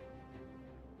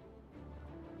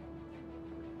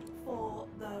 For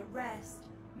the rest,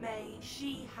 may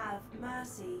she have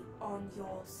mercy on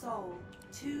your soul.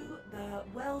 To the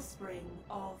wellspring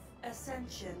of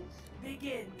ascension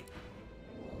begin.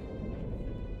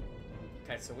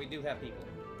 Okay, so we do have people.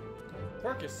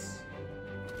 Quercus.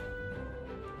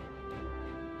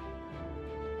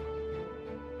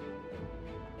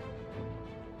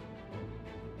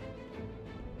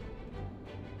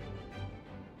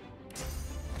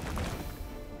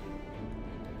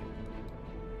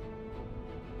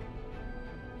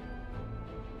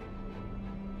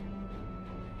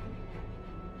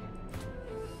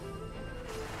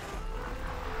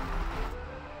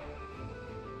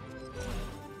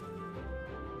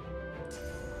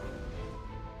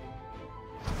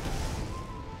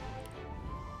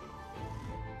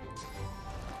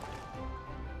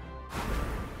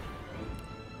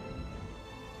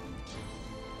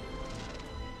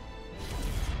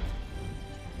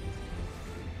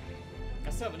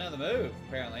 I still have another move,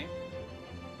 apparently.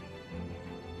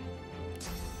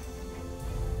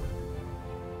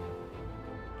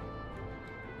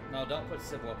 No, don't put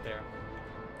Sybil up there.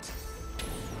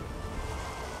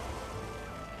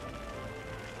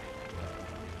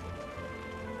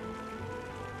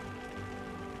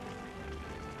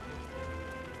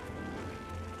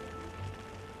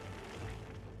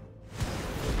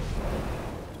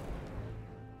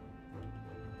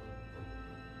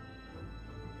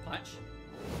 Punch.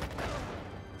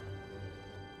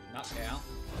 Knockdown.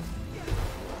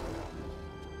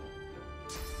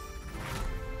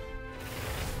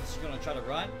 She's gonna try to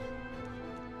run.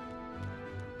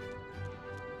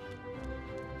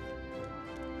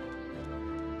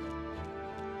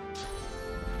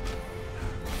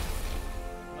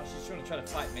 No, she's gonna try to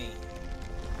fight me.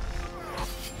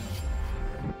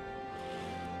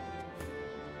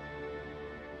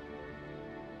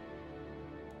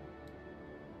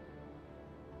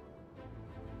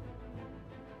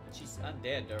 She's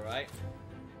undead though, right?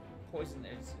 Poison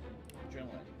is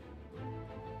adrenaline.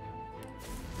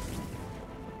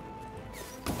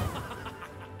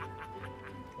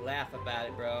 Laugh about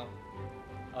it, bro.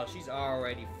 Oh, she's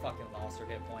already fucking lost her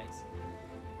hit points.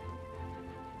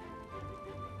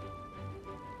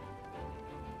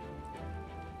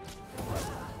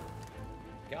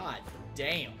 God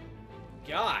damn.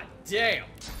 God damn.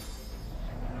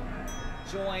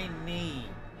 Join me.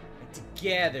 And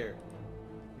together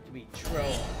we can be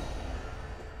trolls.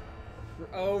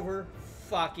 We're over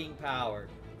fucking powered.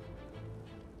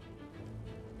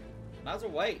 Might as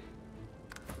well wait.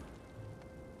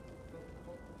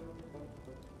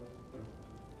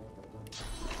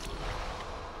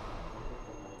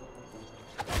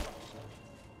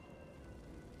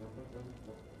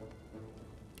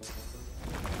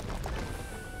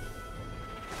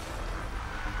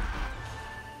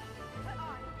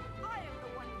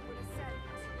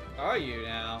 Are you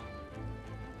now?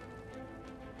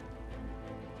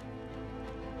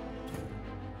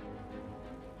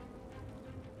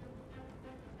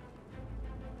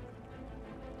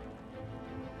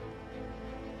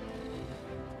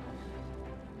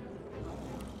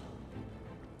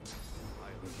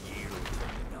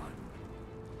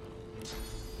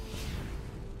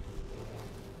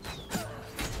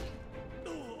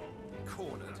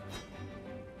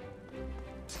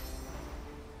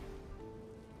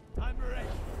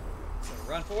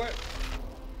 Run for it.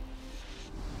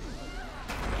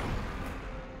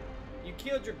 You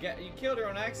killed her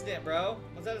on accident, bro.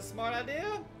 Was that a smart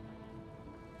idea?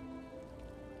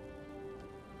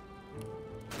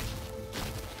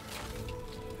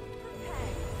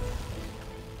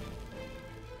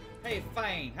 Hey,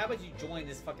 fine. How about you join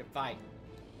this fucking fight?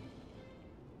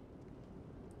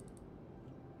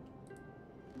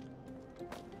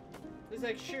 He's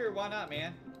like, sure, why not,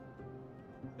 man?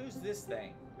 Who's this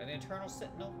thing? An internal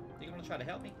sentinel? You gonna try to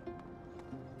help me?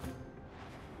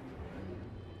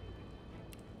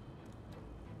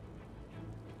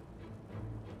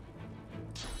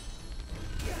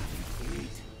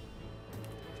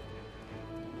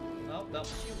 Oh, no,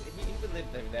 he would live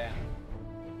through that.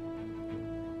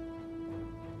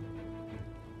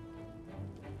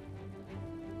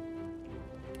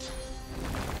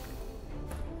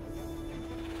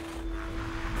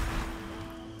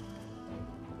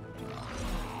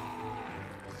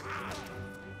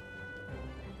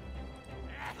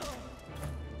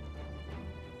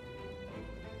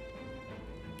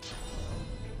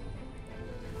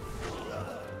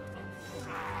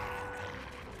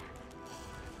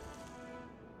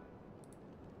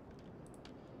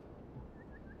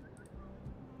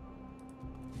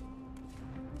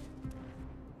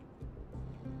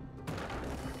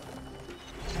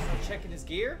 Checking his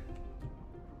gear.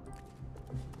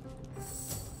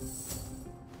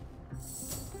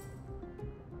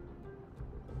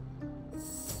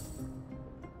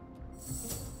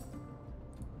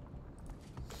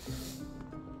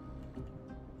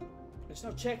 There's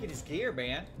no checking his gear,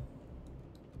 man.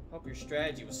 Hope your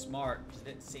strategy was smart, because it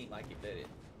didn't seem like it did it.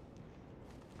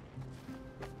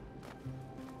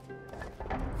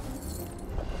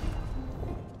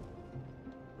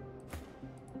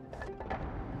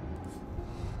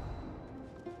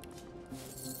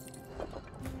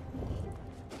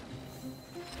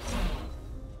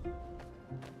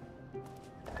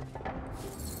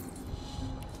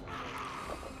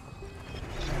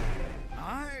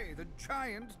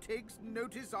 Giant takes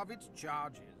notice of its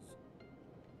charges.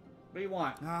 What do you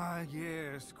want? Ah,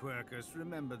 yes, Quercus,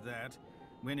 remember that.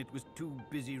 When it was too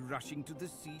busy rushing to the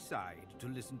seaside to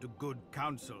listen to good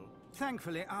counsel.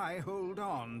 Thankfully, I hold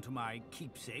on to my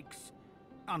keepsakes,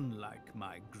 unlike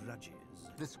my grudges.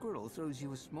 The squirrel throws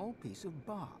you a small piece of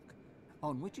bark,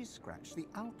 on which is scratched the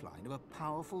outline of a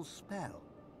powerful spell.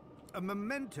 A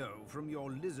memento from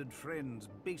your lizard friend's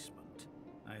basement.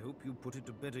 I hope you put it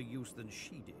to better use than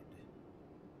she did.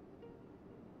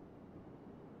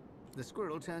 The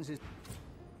squirrel turns his...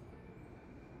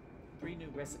 3 new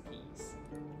recipes.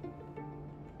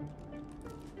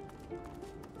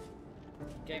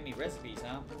 Gave me recipes,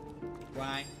 huh?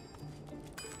 Right.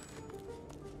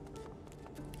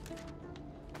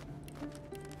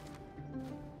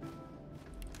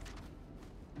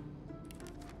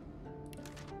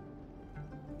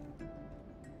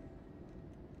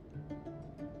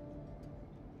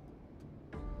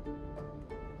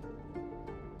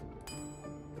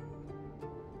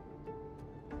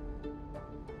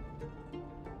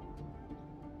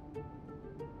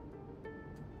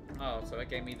 Oh, so it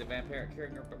gave me the vampiric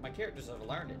character, but my characters have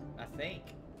learned it, I think.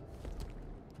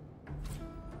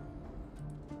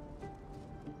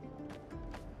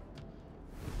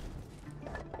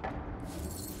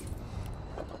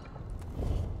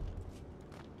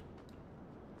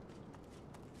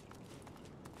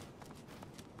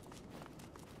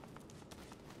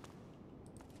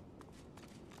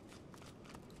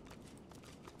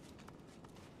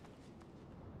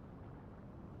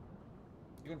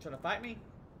 You gonna try to fight me?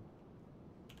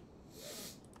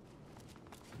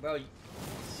 Bro,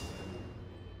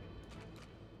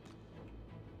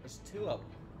 there's 2 of them.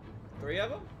 3 of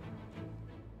them?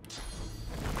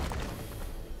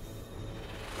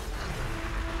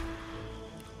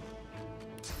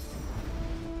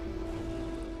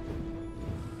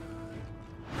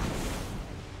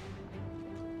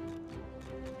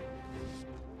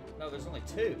 No, there's only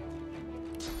 2.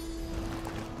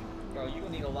 Bro, you're gonna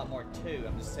need a lot more too,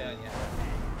 I'm just telling you.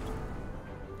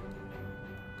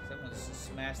 Someone's just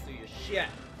smash through your shit.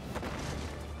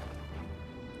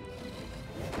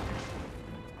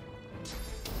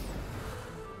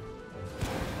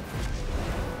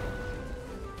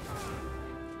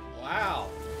 Wow.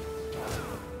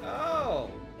 Oh.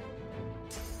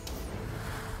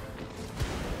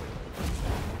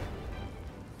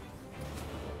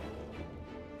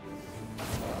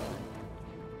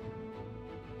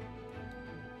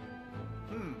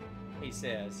 He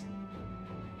says.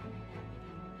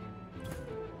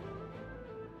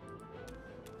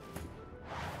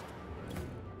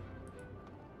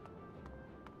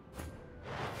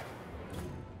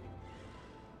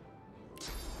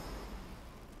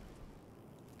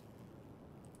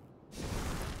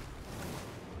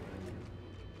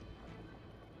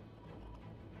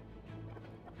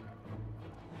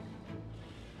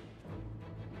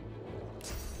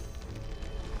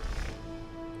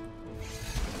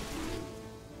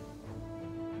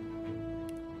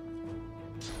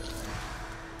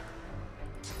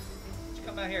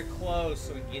 out here close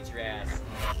so we can get your ass.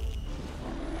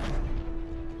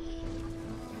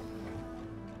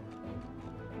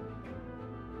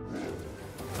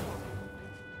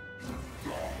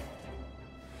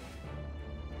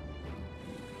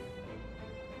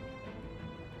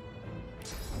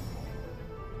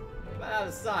 Come out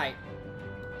of sight.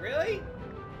 Really?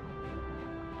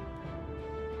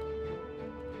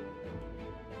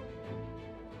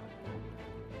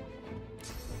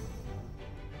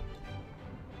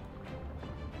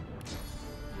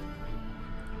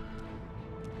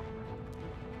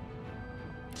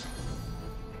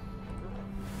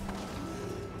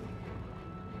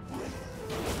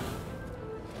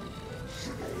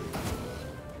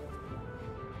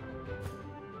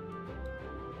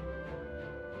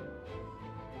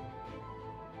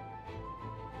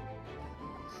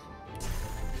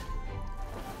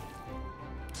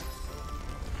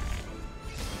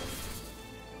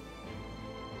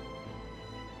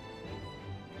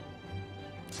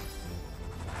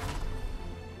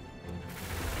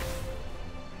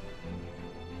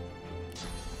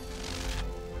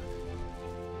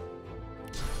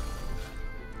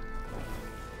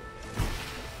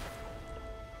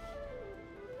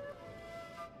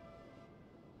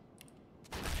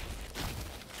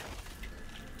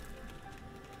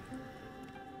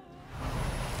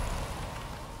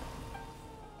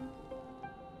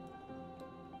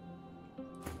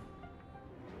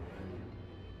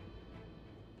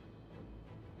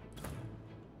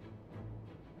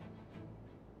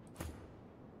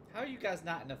 How are you guys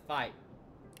not in a fight?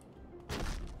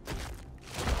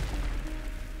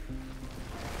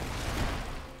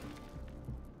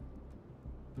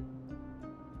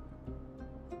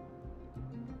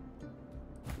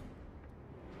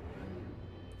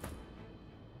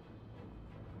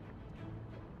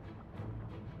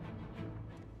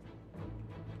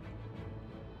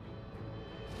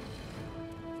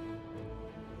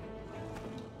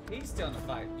 He's still in a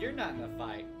fight. You're not in a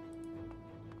fight.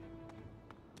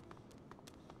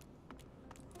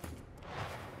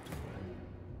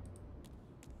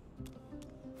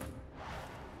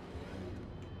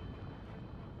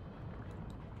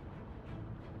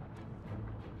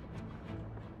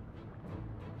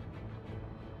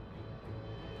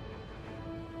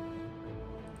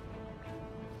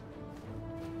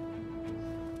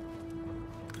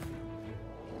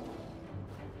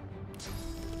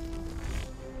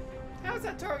 How's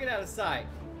that target out of sight?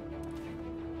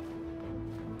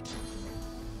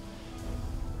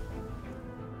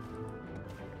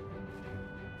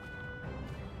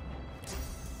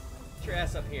 Get your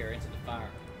ass up here into the fire.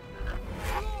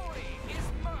 Glory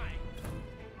is mine.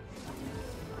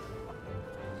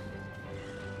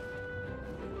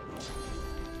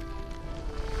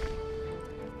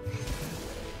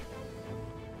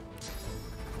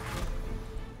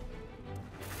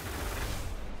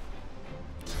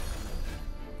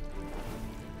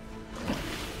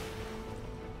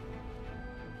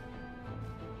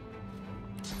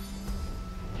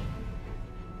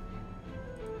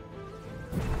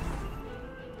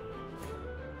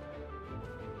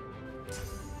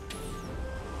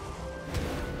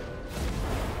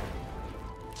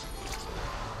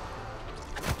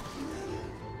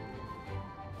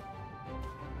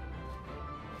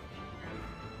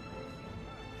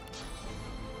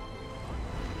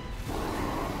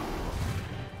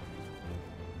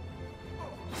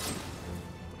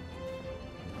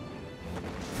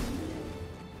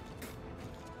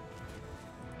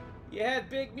 You had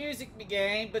big music in the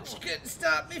game, but you couldn't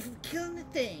stop me from killing the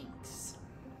things.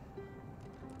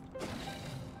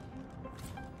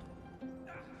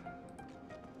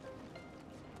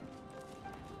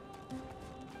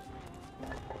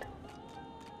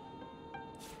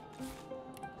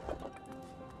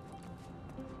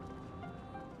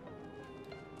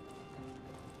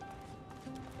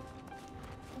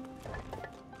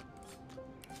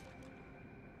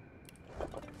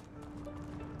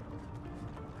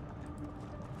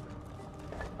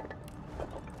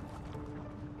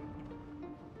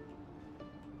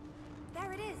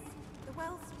 There it is, the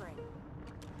wellspring.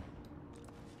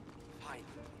 Finally.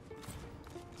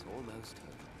 It's almost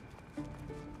over.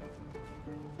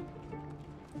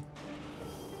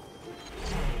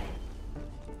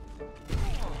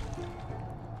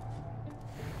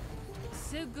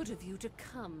 So good of you to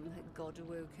come, God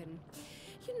Awoken.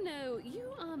 You know,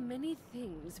 you are many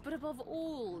things, but above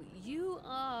all, you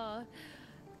are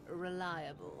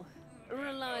reliable.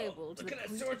 Reliable to the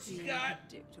point of being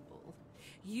predictable.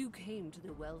 You came to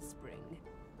the wellspring.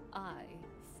 I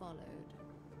followed.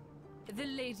 The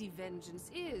Lady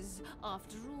Vengeance is,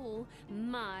 after all,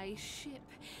 my ship.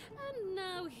 And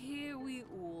now here we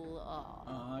all are.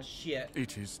 Aw, shit.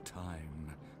 It is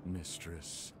time,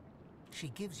 mistress. She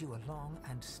gives you a long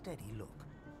and steady look,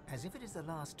 as if it is the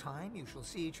last time you shall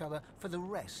see each other for the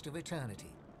rest of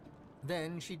eternity.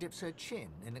 Then she dips her chin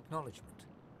in acknowledgement.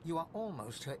 You are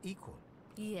almost her equal.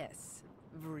 Yes,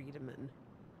 Vredeman.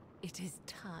 It is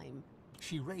time.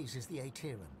 She raises the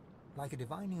Aetherin. Like a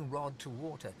divining rod to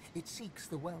water, it seeks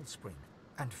the wellspring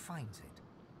and finds it.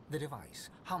 The device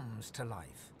hums to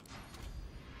life.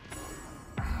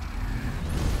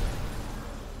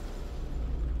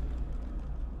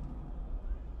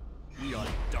 We are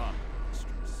done,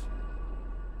 mistress.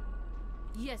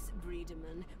 Yes,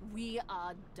 Vredeman, we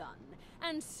are done.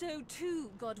 And so too,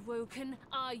 Godwoken,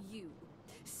 are you.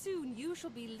 Soon you shall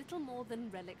be little more than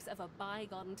relics of a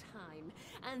bygone time,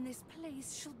 and this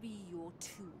place shall be your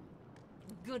tomb.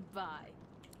 Goodbye.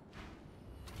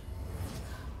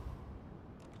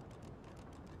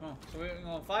 Oh, so we're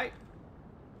gonna fight?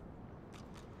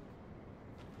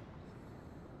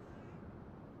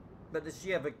 But does she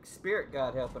have a spirit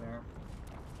god helping her?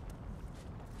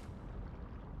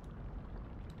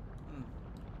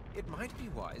 It might be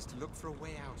wise to look for a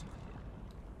way out of here.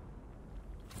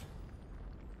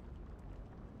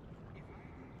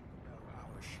 If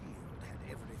our shield had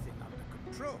everything under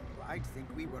control, I'd think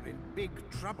we were in big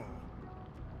trouble.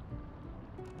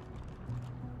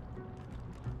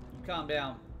 Calm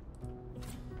down.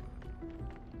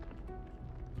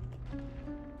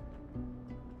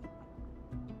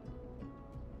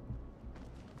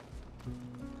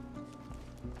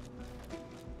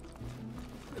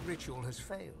 The ritual has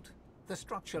failed. The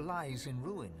structure lies in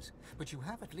ruins, but you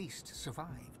have at least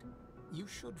survived. You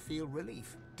should feel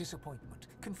relief, disappointment,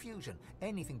 confusion,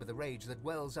 anything but the rage that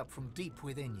wells up from deep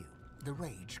within you. The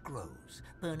rage grows,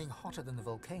 burning hotter than the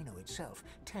volcano itself,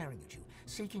 tearing at you,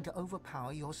 seeking to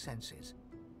overpower your senses.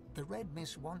 The red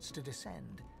mist wants to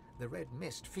descend. The red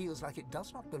mist feels like it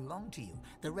does not belong to you.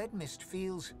 The red mist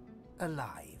feels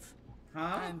alive.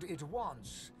 Huh? And it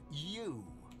wants you.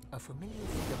 A familiar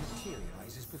figure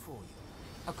materializes before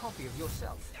you. A copy of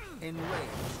yourself, enraged.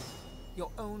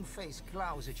 Your own face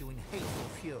glowers at you in hateful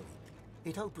fury.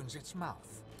 It opens its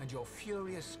mouth, and your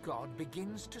furious god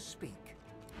begins to speak.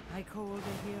 I called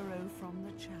a hero from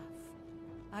the chaff.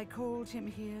 I called him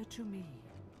here to me.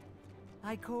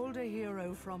 I called a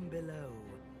hero from below,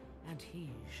 and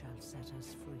he shall set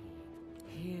us free.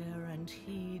 Hear and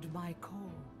heed my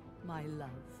call, my love.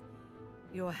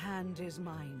 Your hand is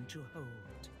mine to hold.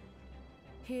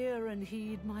 Hear and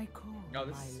heed my call, No,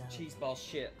 this my is love. cheeseball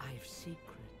shit. I've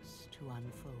secrets to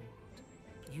unfold.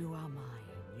 You are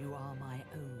mine, you are my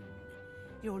own.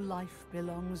 Your life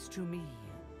belongs to me.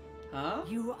 Huh?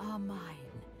 You are mine,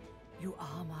 you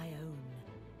are my own.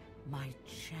 My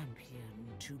champion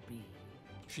to be.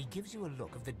 She gives you a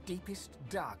look of the deepest,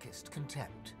 darkest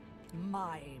contempt.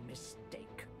 My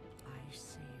mistake. I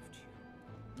saved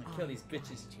you. Kill these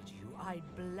bitches. Guided you. I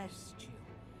blessed you.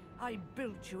 I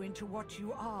built you into what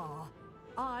you are.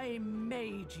 I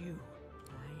made you.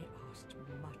 I asked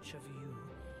much of you,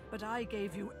 but I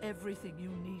gave you everything you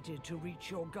needed to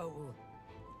reach your goal.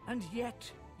 And yet,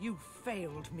 you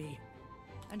failed me.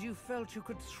 And you felt you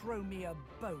could throw me a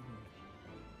bone.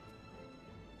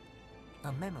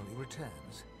 A memory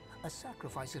returns. A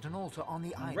sacrifice at an altar on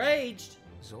the island. Enraged!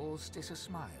 Solstice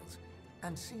smiles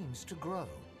and seems to grow.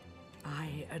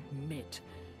 I admit,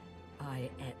 I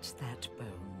ate that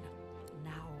bone.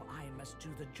 Now I must do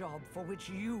the job for which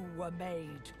you were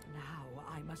made. Now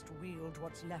I must wield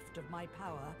what's left of my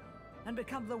power and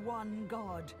become the one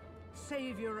god,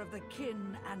 savior of the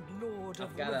kin and lord of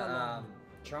I've gotta Riverlong.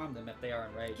 charm them if they are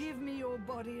enraged. Give me your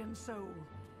body and soul,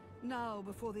 now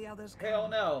before the others come. Hell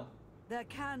no. There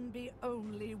can be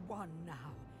only one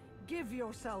now. Give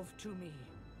yourself to me.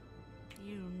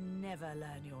 You never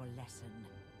learn your lesson,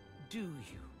 do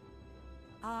you?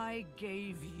 I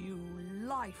gave you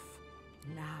life.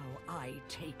 Now I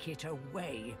take it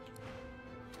away.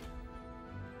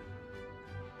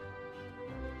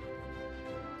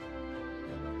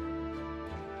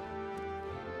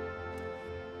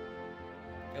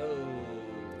 Oh.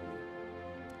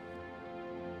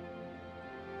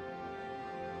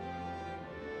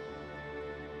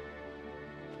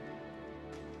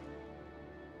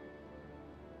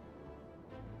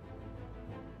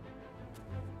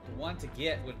 The one to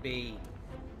get would be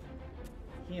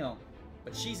him,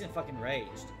 but she's in fucking raged.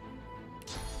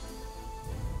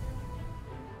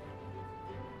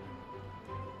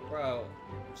 Bro,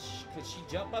 could she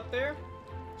jump up there?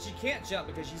 She can't jump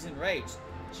because she's enraged.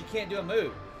 She can't do a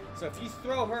move. So if you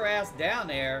throw her ass down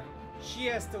there, she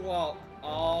has to walk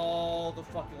all the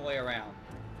fucking way around.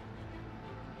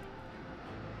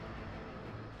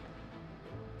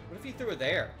 What if you threw her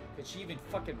there? Could she even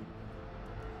fucking...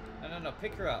 No,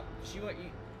 pick her up. She went,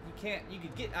 you can't, you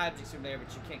could get objects from there,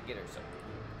 but you can't get her, so.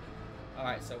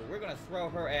 Alright, so we're gonna throw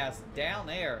her ass down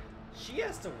there. She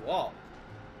has to walk.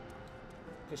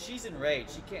 Because she's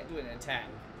enraged. She can't do an attack.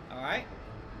 Alright?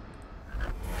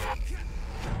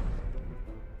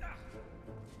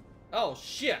 Oh,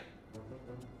 shit!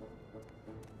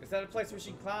 Is that a place where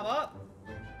she can climb up?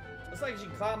 Looks like she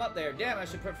can climb up there. Damn, I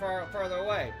should put her farther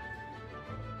away.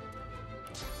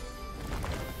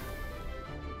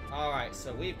 Alright,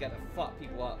 so we've got to fuck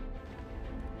people up.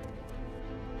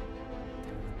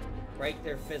 Break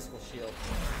their physical shield.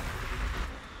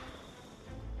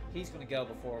 He's gonna go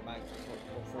before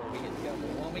we get to go.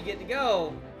 But when we get to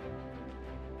go,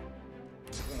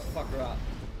 we're gonna fuck her up.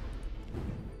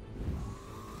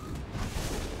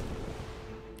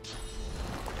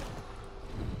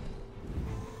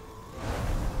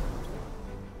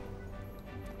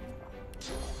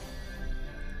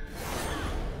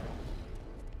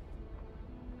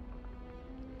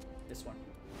 This one.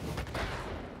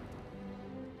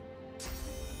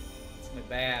 It's gonna be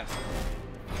bad.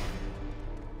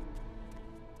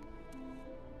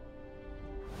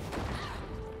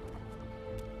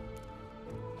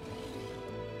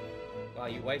 Wow,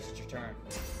 you wasted your turn.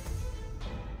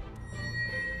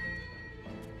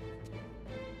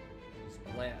 He's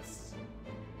blessed.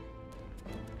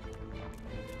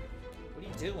 What are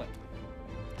you doing?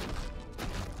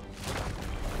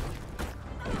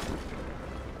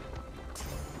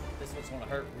 This one's gonna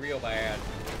hurt real bad.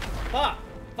 Fuck!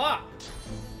 Fuck!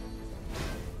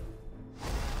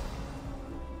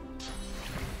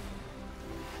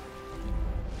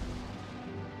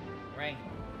 Rain.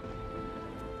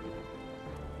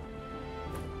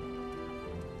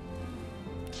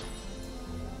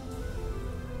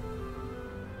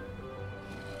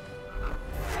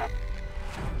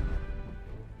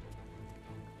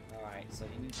 Alright, so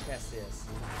you need to test this.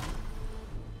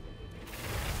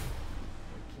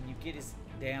 Can you get his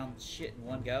down shit in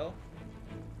one go?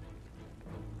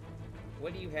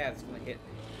 What do you have that's gonna hit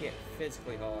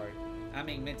physically hard? I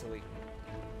mean mentally.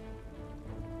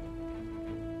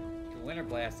 You can winter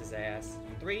blast his ass.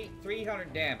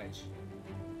 300 damage.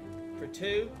 For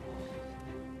 2.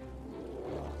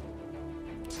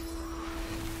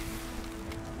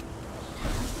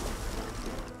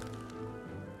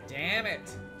 Damn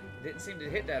it! Didn't seem to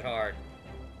hit that hard.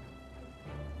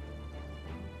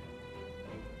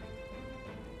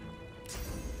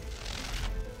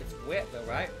 It's wet though,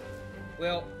 right?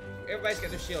 Well, everybody's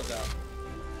got their shields up.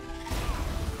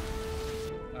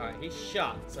 Alright, he's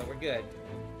shot, so we're good.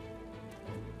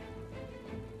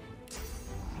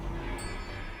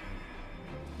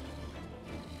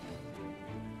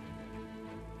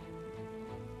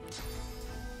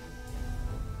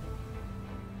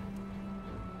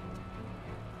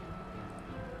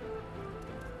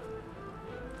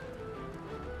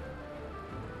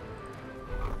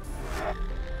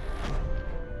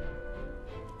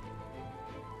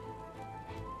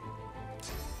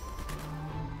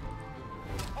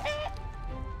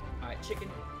 Chicken.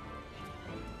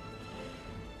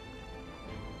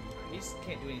 He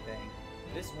can't do anything.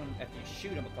 This one, after you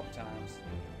shoot him a couple times.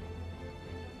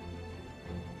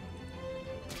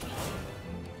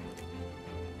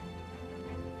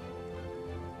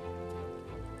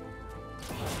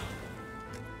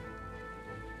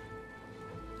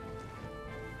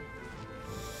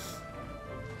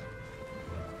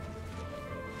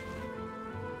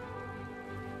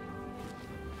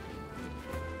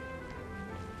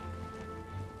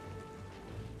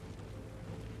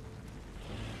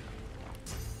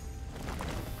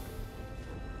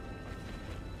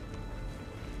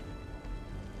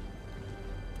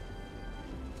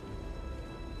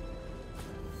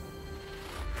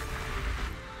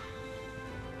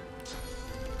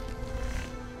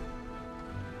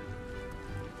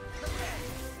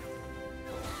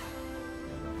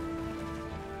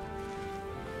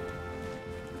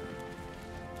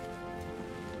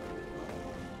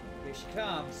 Here she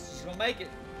comes. She's gonna make it.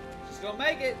 She's gonna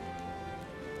make it.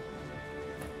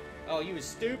 Oh, you was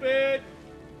stupid.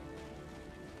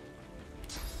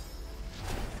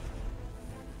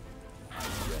 I'm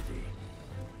ready.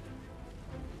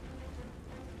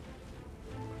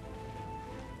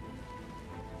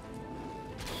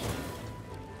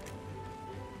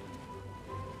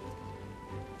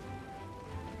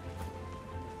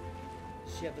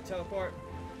 Does she have the teleport?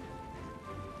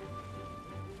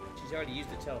 She's already used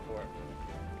the teleport.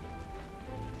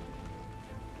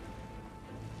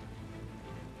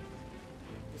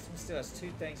 This one's still has 2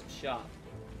 things to shop.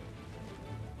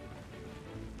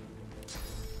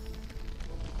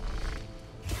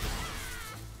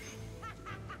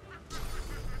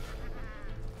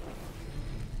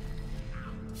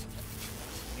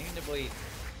 Need to bleed.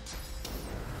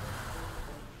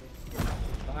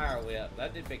 Fire whip.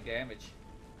 That did big damage.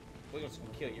 We're just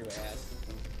gonna kill your ass.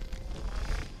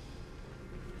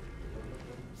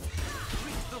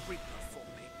 Reach the Reaper for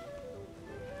me.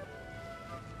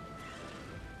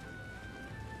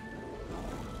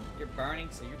 You're burning,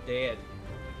 so you're dead.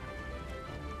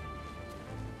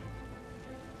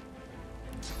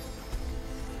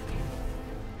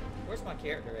 Where's my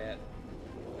character at?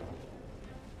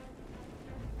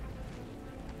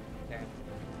 Okay.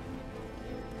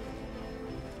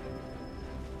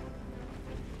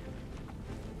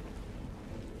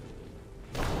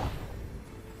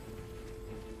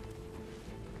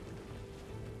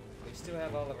 We still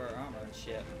have all of our armor and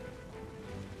shit.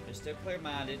 We're still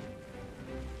clear-minded.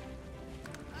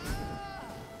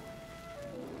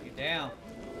 You down.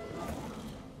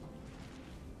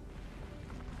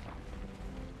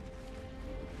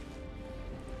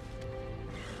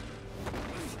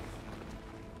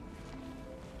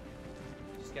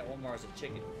 Just got one more as a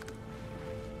chicken.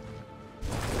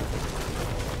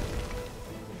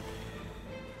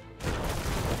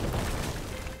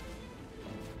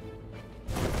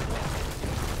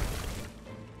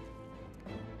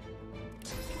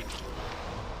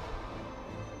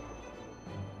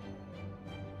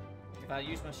 If I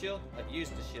use my shield, I've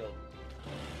used the shield.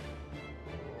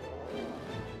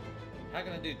 How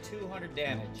can I do 200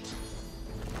 damage?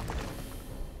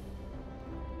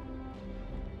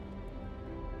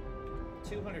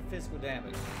 $200 physical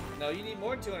damage. No, you need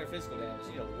more than 200 physical damage.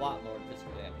 You need a lot more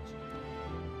physical damage.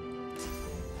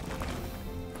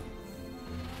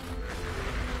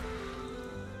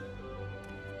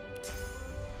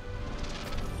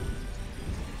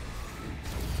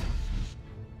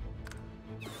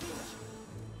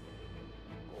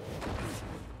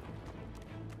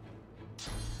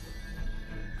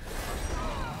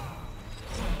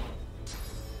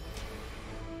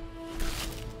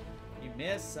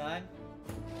 Miss, son.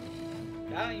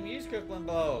 I don't even use crippling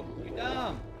blow. You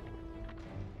dumb.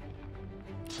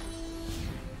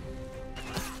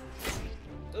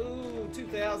 Ooh,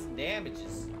 2,000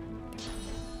 damages.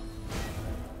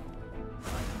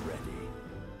 I'm ready.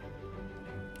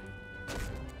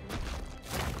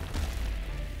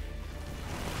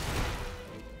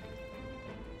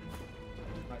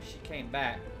 Alright, she came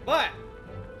back, but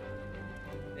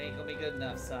it ain't gonna be good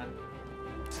enough, son.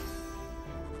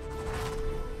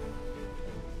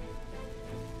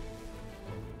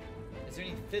 Is there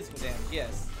any physical damage?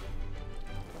 Yes.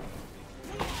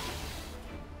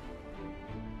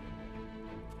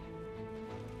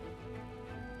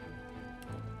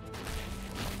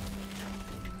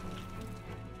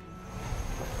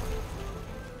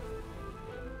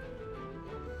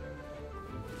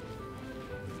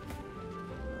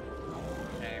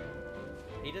 Okay.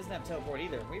 He doesn't have teleport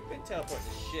either. We've been teleporting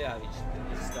the shit out of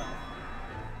each stuff.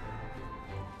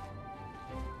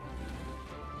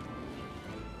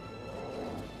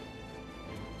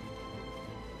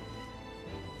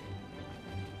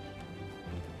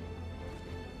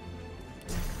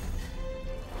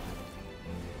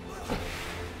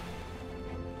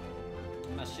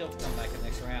 She'll come back in the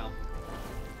next round.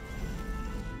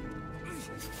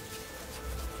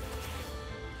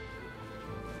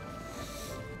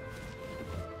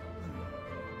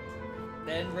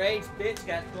 That enraged bitch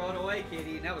got thrown away,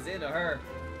 kitty, and that was into her.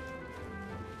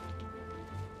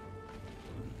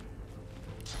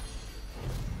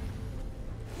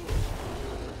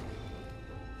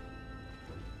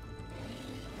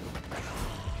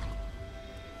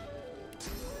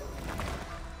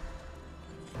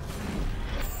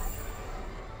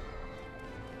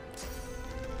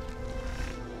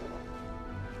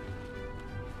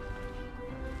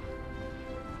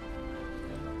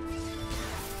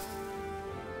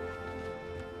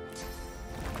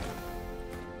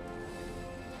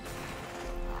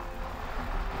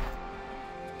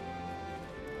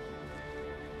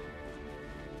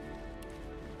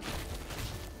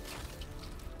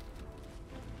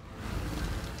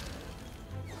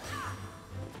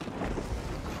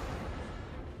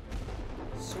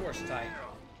 Source type.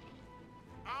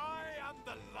 I am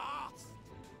the last.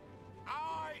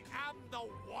 I am the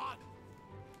one.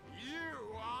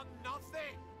 You are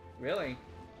nothing. Really?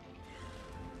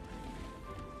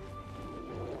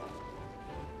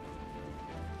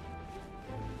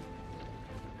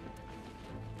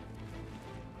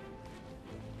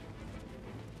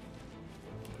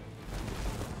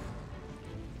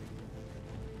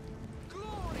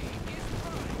 Glory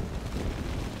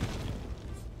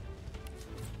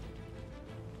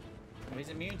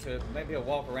immune to it. Maybe he'll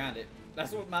walk around it.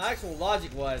 That's what my actual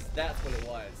logic was. That's what it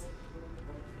was.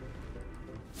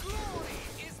 Glory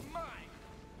is mine.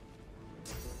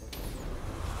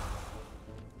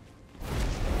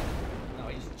 No,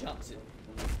 he just jumps it.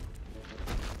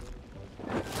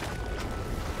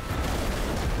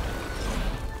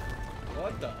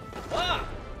 What the fuck?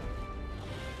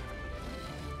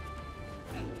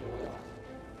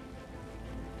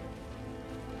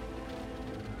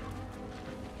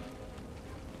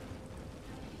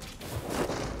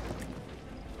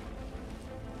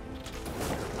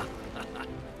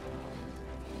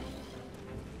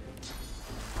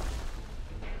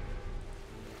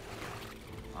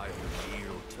 I will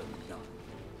yield to none.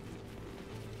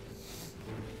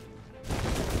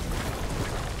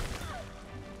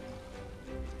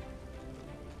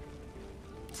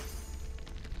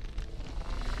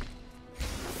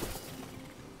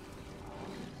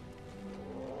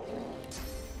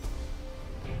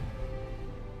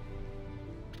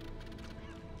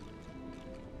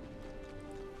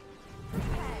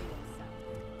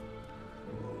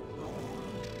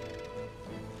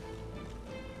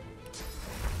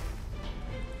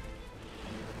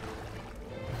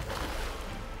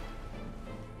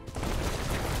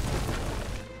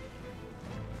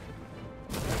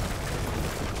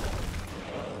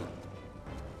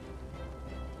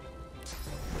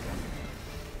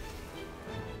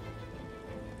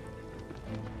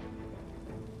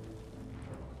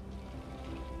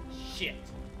 Shit.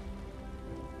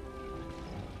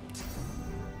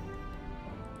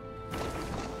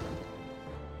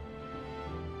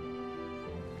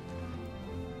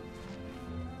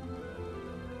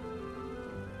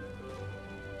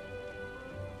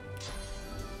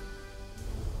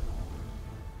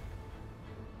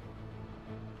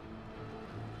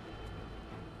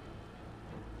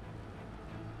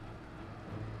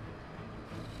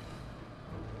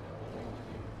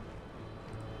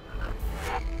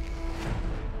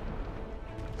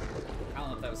 I don't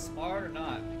know if that was smart or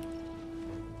not.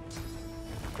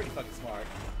 Pretty fucking smart.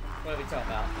 What are we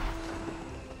talking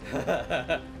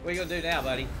about? What are you gonna do now,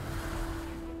 buddy?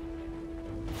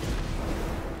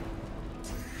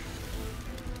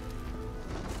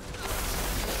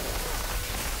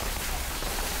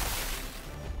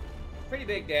 Pretty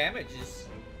big damages.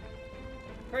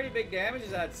 Pretty big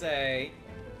damages, I'd say.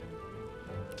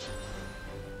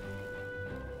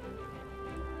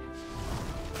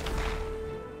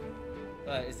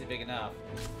 But is it big enough?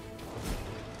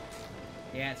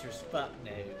 The answer is fuck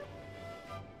no.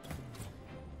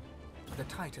 The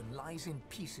Titan lies in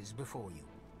pieces before you.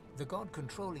 The god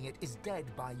controlling it is dead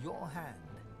by your hand.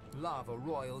 Lava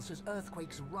roils as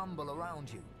earthquakes rumble around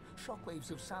you.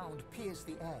 Shockwaves of sound pierce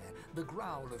the air, the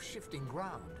growl of shifting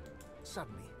ground.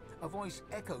 Suddenly, a voice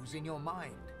echoes in your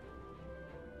mind.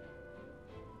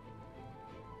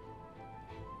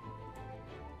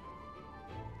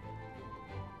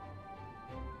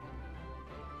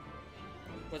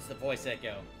 What's the voice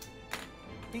echo?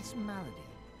 It's Malady.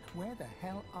 Where the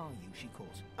hell are you, she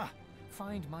calls. Ah,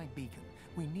 find my beacon.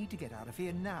 We need to get out of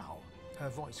here now. Her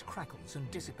voice crackles and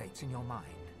dissipates in your mind.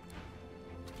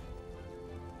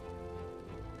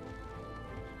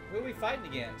 Who are we fighting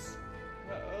against?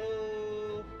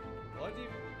 Uh-oh.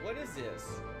 What is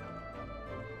this?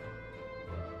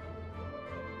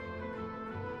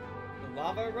 The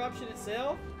lava eruption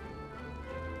itself?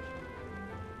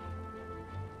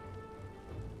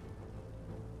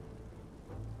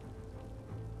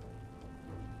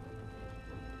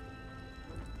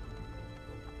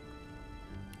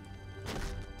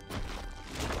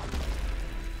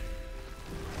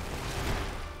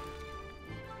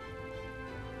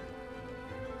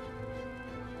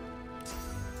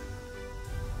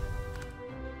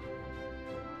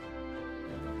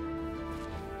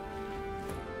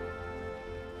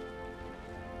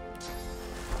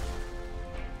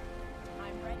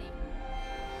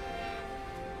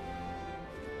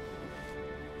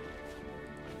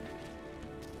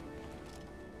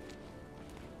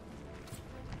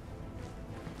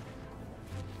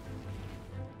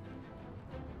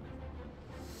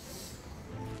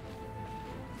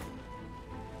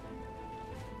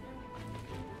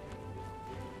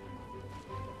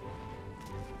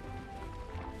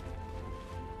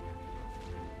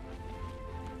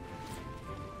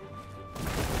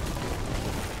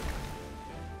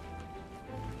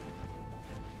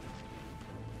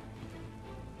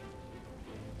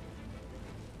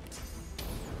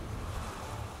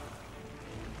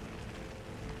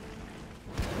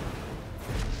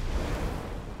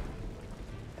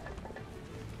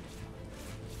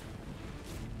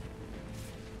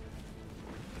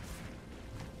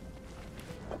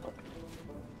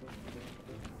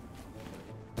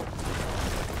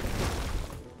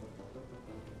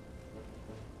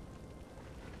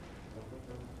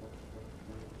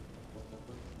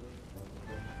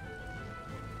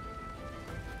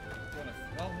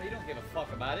 don't give a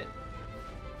fuck about it.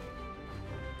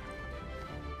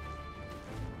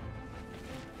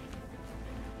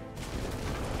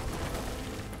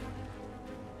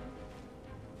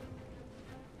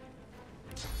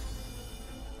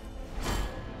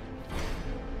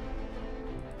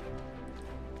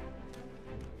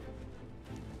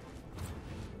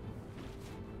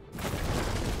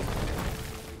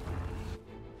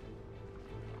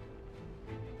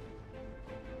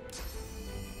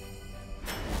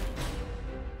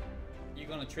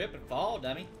 Gonna trip and fall,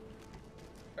 dummy.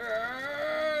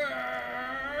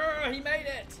 He made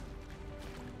it.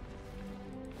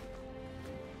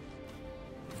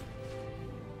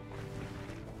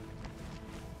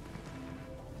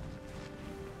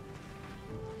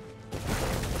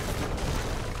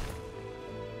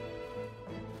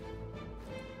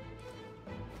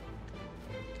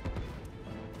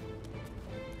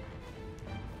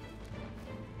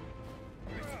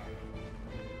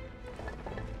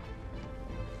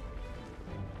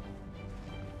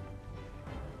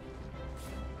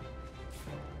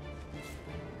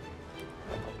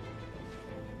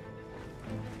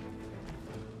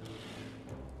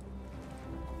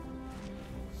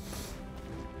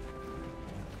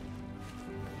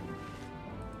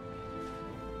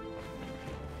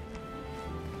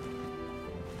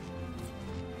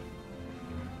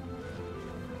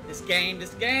 This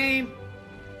game.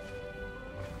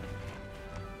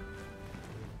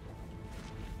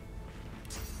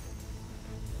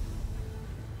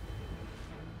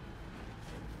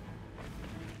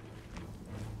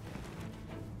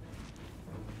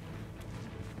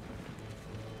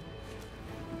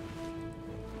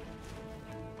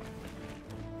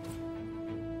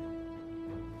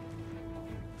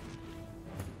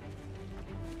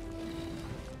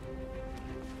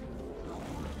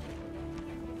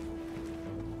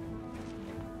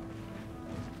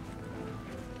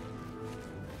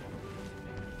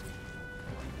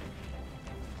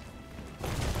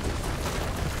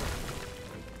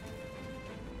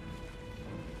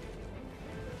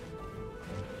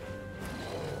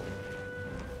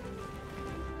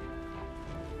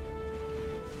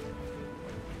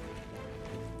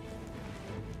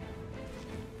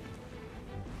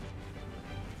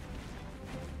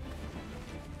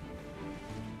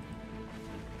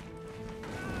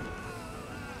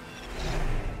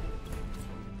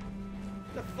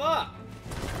 The fuck?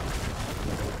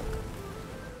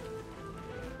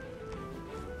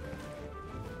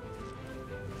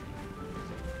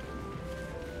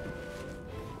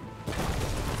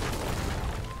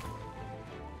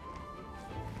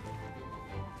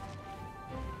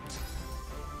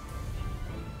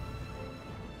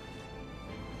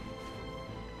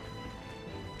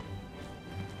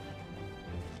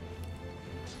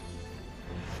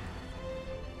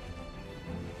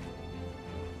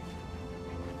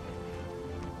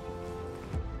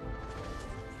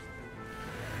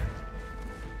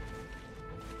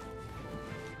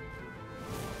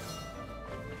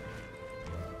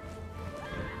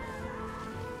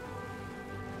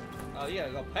 Oh, you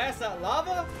gotta go past that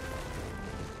lava?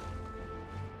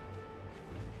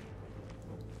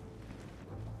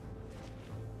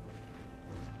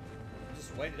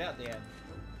 Just wait it out then.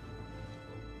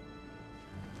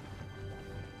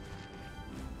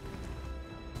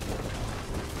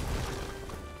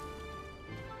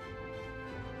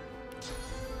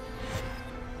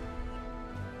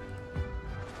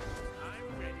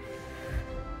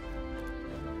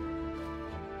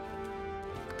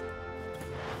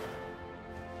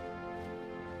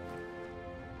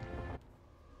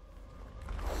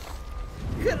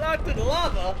 Good luck to the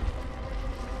lava.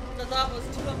 The thought was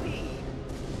too OP.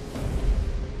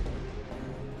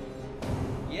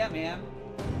 Yeah, man.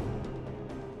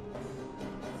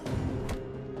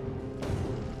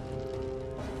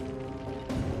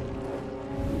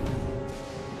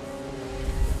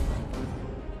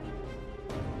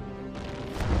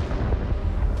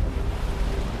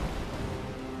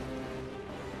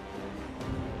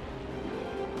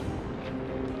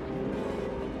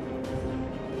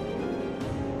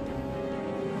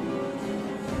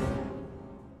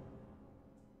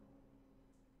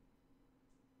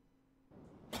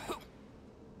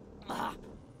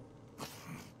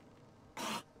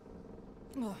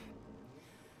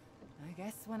 I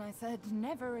guess when I said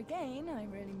never again, I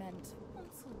really meant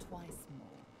once or twice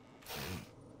more.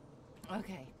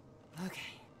 Okay.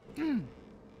 Okay. The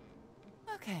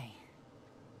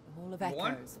Hall of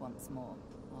Echoes once more.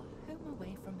 Our home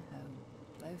away from home.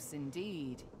 Close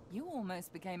indeed. You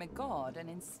almost became a god, and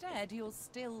instead you're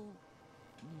still...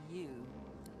 you.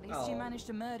 At least you managed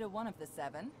to murder one of the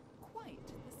 7. Quite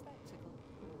the spectacle.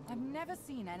 I've never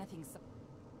seen anything so...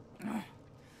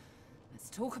 Let's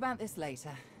talk about this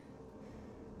later.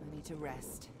 I need to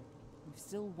rest. We've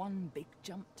still one big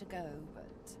jump to go,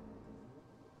 but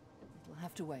it'll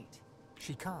have to wait.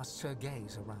 She casts her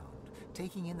gaze around,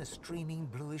 taking in the streaming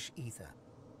bluish ether.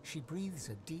 She breathes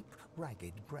a deep,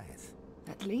 ragged breath.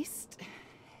 At least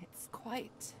it's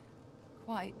quite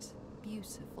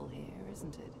beautiful here,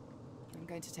 isn't it? I'm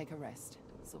going to take a rest,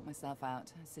 sort myself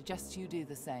out. I suggest you do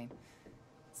the same.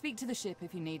 Speak to the ship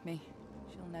if you need me.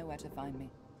 She'll know where to find me.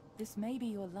 This may be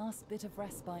your last bit of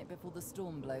respite before the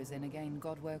storm blows in again,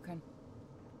 Godwoken.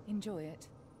 Enjoy it.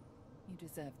 You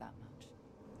deserve that much.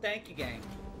 Thank you, gang.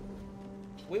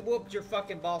 We whooped your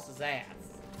fucking boss's ass.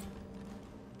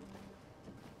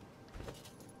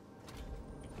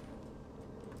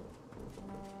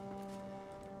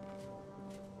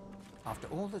 After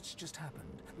all that's just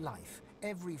happened, life,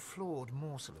 every flawed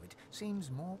morsel of it, seems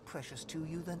more precious to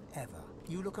you than ever.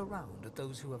 You look around at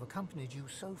those who have accompanied you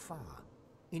so far.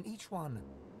 In each one,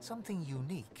 something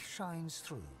unique shines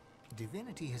through.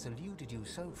 Divinity has eluded you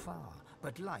so far,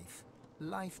 but life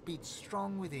beats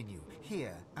strong within you,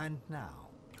 here and now.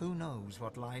 Who knows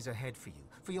what lies ahead for you,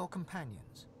 for your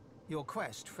companions? Your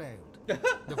quest failed.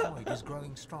 The void is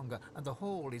growing stronger, and the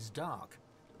hall is dark.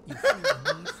 You feel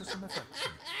the need for some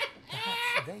affection.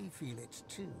 Perhaps they feel it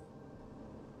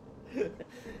too.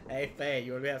 Hey, Faye,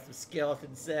 you want to have some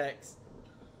skeleton sex?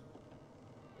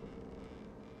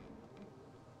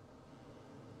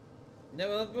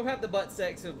 No, we'll have the butt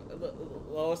sex of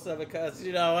Lois of it, because,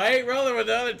 you know, I ain't rolling with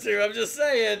the other two. I'm just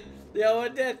saying, the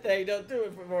old death thing, don't do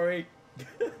it for me.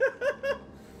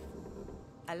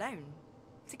 Alone?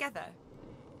 Together?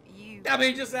 You... I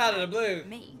mean, just out of the blue.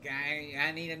 Me?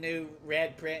 I need a new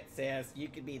red princess. You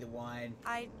could be the one.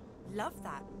 I love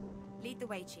that. Lead the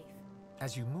way, Chief.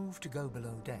 As you move to go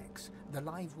below decks, the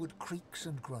live wood creaks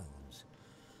and groans.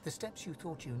 The steps you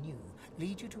thought you knew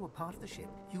lead you to a part of the ship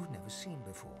you've never seen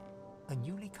before. A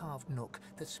newly carved nook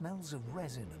that smells of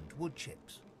resin and wood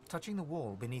chips. Touching the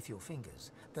wall beneath your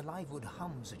fingers, the live wood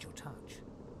hums at your touch.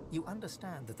 You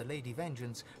understand that the Lady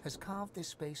Vengeance has carved this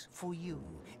space for you,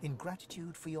 in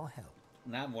gratitude for your help.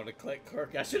 Now I'm going to click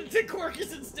Quirk. I should have did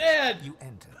Quirkus instead! You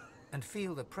enter, and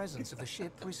feel the presence of the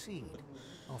ship recede,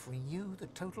 offering you the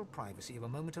total privacy of a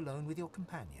moment alone with your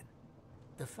companion.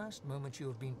 The first moment you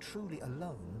have been truly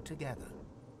alone together.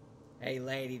 Hey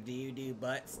lady, do you do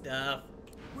butt stuff?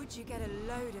 Would you get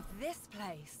a load of this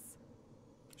place?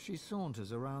 She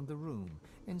saunters around the room,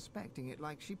 inspecting it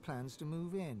like she plans to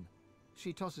move in.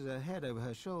 She tosses her head over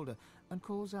her shoulder and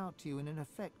calls out to you in an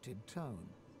affected tone.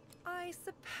 I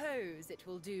suppose it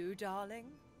will do, darling.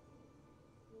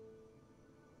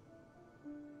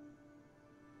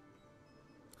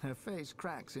 Her face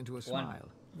cracks into a smile,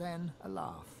 then a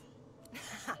laugh.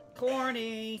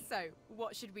 Corny! So,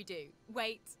 what should we do?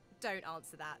 Wait, don't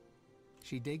answer that.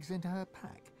 She digs into her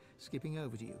pack, skipping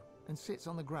over to you, and sits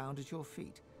on the ground at your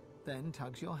feet, then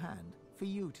tugs your hand for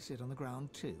you to sit on the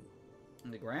ground too. On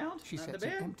the ground? She Not sets the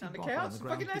an bed? empty On the bottle couch? on the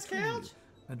ground Fucking nice between couch? you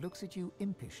and looks at you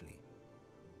impishly.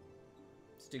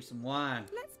 Let's do some wine.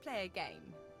 Let's play a game.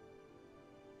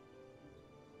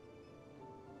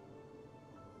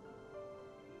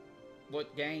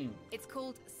 What game? It's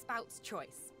called Spout's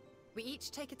Choice. We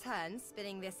each take a turn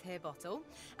spinning this here bottle,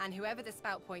 and whoever the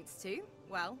spout points to,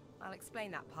 well, I'll explain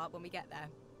that part when we get there.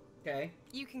 Okay.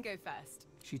 You can go first.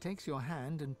 She takes your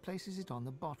hand and places it on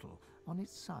the bottle, on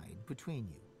its side between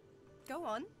you. Go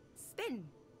on, spin.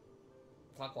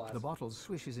 Clockwise. The bottle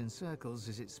swishes in circles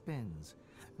as it spins.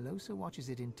 Losa watches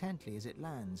it intently as it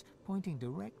lands, pointing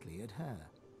directly at her.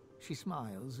 She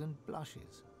smiles and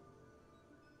blushes.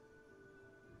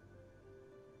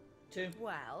 2.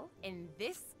 Well, in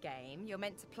this game, you're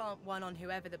meant to plant one on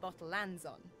whoever the bottle lands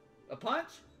on. A punch?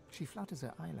 She flutters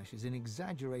her eyelashes in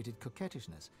exaggerated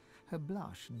coquettishness, her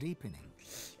blush deepening.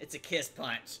 It's a kiss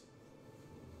punch.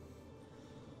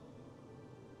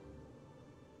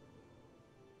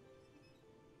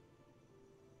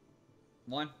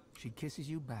 One. She kisses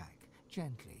you back,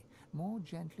 gently, more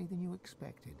gently than you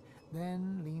expected,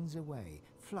 then leans away,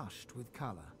 flushed with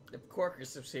color. If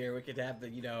Quirkus was here, we could have the,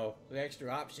 you know, the extra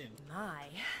option.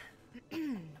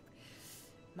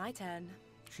 My turn.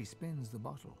 She spins the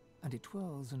bottle, and it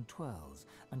twirls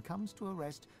and comes to a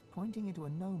rest, pointing into a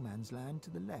no-man's land to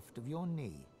the left of your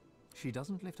knee. She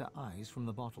doesn't lift her eyes from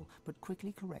the bottle, but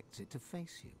quickly corrects it to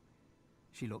face you.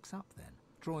 She looks up then,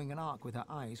 drawing an arc with her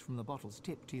eyes from the bottle's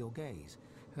tip to your gaze.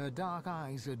 Her dark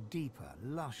eyes are deeper,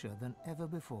 lusher than ever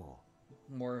before.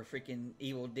 More freaking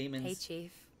evil demons. Hey,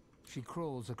 Chief. She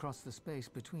crawls across the space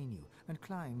between you and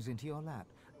climbs into your lap,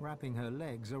 wrapping her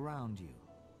legs around you.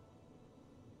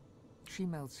 She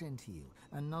melts into you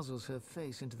and nuzzles her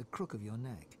face into the crook of your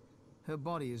neck. Her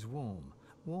body is warm,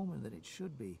 warmer than it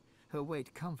should be, her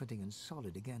weight comforting and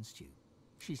solid against you.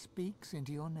 She speaks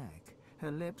into your neck,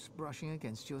 her lips brushing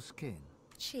against your skin.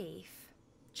 Chief.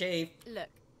 Chief. Look,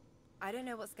 I don't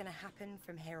know what's gonna happen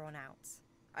from here on out.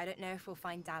 I don't know if we'll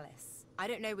find Dallas. I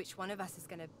don't know which one of us is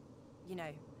gonna, you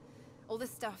know, all the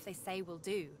stuff they say we'll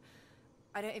do.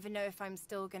 I don't even know if I'm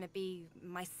still gonna be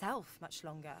myself much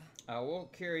longer. I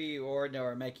won't cure you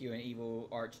or make you an evil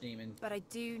archdemon. But I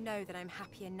do know that I'm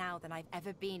happier now than I've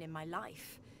ever been in my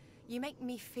life. You make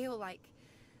me feel like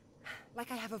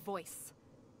I have a voice.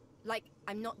 Like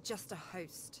I'm not just a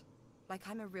host. Like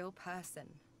I'm a real person.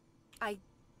 I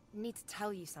need to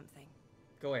tell you something.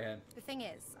 Go ahead. The thing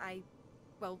is,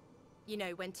 well, you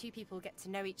know, when two people get to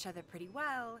know each other pretty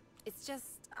well, it's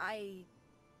just,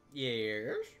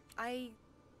 Yes?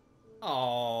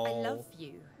 Oh. I love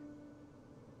you.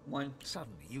 One.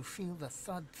 Suddenly, you feel the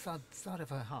thud, thud, thud of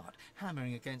her heart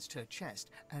hammering against her chest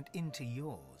and into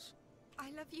yours. I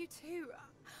love you too.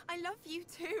 I love you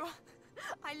too.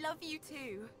 I love you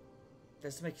too.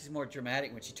 This makes it more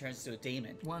dramatic when she turns into a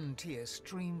demon. One tear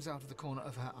streams out of the corner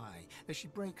of her eye as she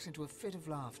breaks into a fit of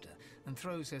laughter and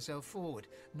throws herself forward,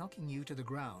 knocking you to the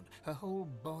ground, her whole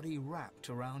body wrapped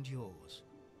around yours.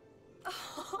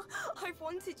 Oh, I've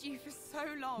wanted you for so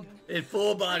long. In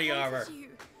full body I armor. wanted you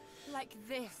like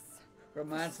this.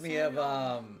 Reminds me of,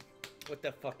 what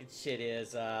the fucking shit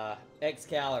is,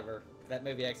 Excalibur. That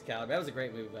movie Excalibur. That was a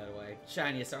great movie, by the way.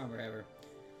 Shiniest armor ever.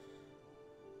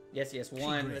 Yes,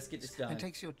 one. Let's get this done. And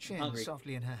takes your chin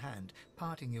softly in her hand,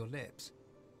 parting your lips.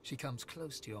 She comes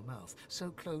close to your mouth,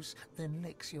 so close, then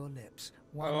licks your lips.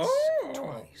 Once,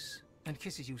 twice, and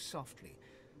kisses you softly.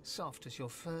 Soft as your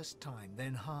first time,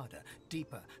 then harder,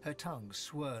 deeper, her tongue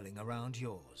swirling around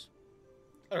yours.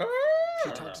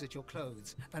 She tugs at your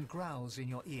clothes and growls in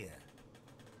your ear.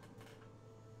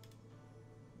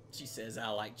 She says, I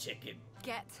like chicken.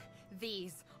 Get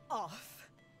these off.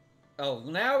 Oh,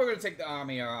 now we're gonna take the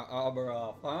armor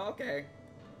off. Oh, okay.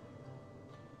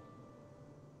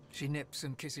 She nips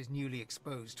and kisses newly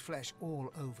exposed flesh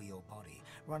all over your body,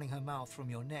 running her mouth from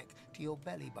your neck to your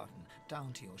belly button,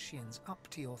 down to your shins, up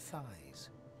to your thighs.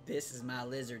 This is my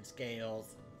lizard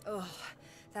scales. Oh,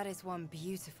 that is one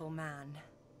beautiful man.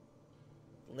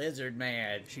 Lizard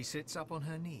man. She sits up on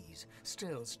her knees,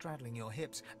 still straddling your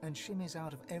hips, and shimmies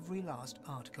out of every last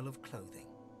article of clothing.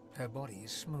 Her body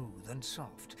is smooth and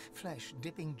soft, flesh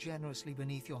dipping generously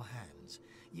beneath your hands.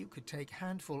 You could take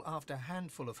handful after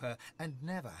handful of her and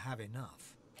never have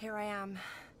enough. Here I am,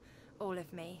 all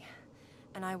of me,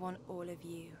 and I want all of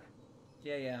you.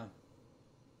 Yeah.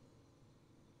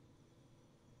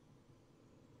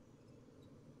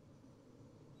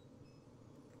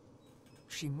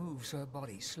 She moves her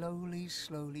body slowly,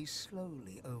 slowly,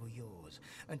 slowly over yours,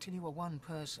 until you are one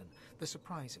person, the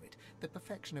surprise of it, the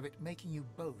perfection of it making you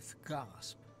both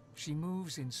gasp. She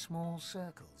moves in small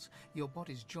circles, your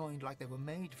bodies joined like they were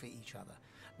made for each other,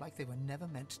 like they were never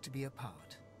meant to be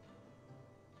apart.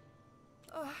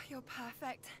 Oh, you're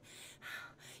perfect.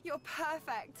 You're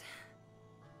perfect.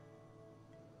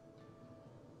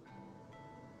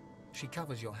 She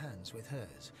covers your hands with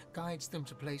hers, guides them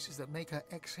to places that make her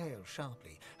exhale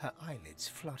sharply, her eyelids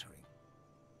fluttering.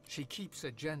 She keeps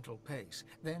a gentle pace,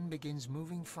 then begins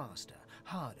moving faster,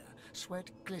 harder, sweat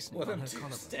glistening on her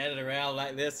collarbone. Standing around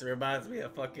like this, it reminds me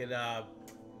of fucking,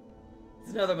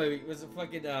 it's another movie. It was a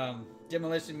fucking,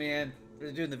 Demolition Man.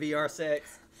 They're doing the VR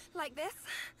sex. Like this?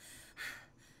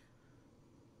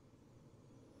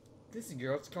 Listen,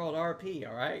 girl, it's called RP,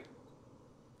 alright?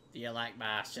 Do you like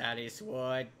my shiny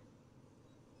sword?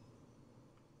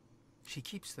 She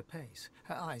keeps the pace,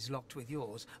 her eyes locked with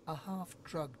yours, a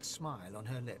half-drugged smile on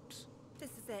her lips. This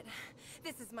is it.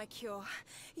 This is my cure.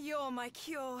 You're my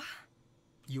cure.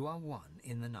 You are one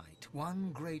in the night,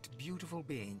 one great, beautiful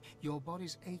being, your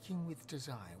bodies aching with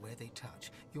desire where they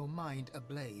touch, your mind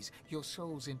ablaze, your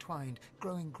souls entwined,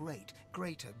 growing great,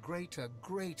 greater, greater,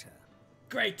 greater.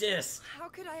 Greatest! How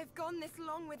could I have gone this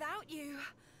long without you?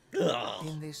 Ugh.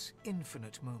 In this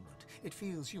infinite moment, it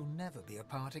feels you'll never be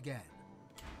apart again.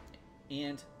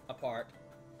 And apart.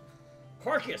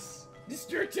 Carcass! This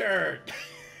is your turn!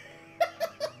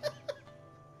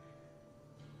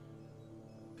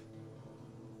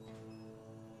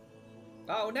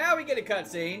 Oh, now we get a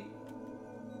cutscene.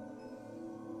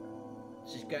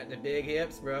 She's got the big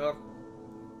hips, bro.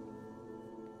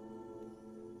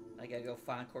 I gotta go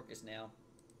find Corcus now.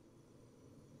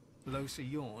 Losa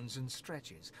yawns and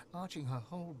stretches, arching her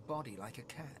whole body like a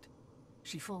cat.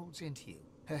 She folds into you,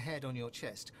 her head on your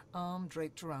chest, arm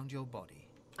draped around your body.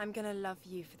 I'm gonna love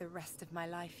you for the rest of my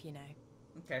life, you know.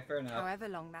 Okay, fair enough. However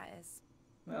long that is.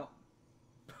 Well,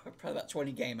 probably about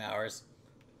 20 game hours.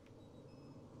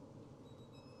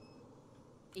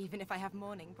 Even if I have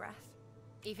morning breath.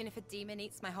 Even if a demon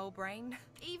eats my whole brain.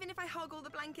 Even if I hog all the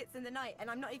blankets in the night and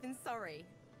I'm not even sorry.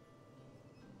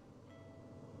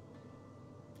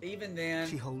 Even then...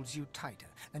 She holds you tighter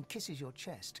and kisses your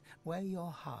chest, where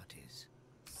your heart is.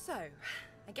 So,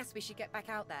 I guess we should get back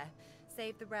out there.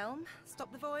 Save the realm,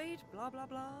 stop the void, blah blah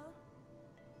blah.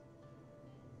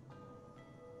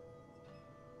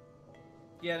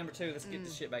 Yeah, number 2, let's get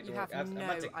this shit back to work. You have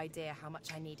no idea how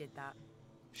much I needed that.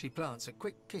 She plants a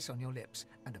quick kiss on your lips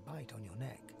and a bite on your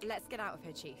neck. Let's get out of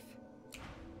here, Chief.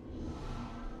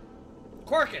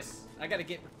 Quercus! I gotta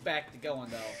get back to going,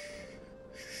 though.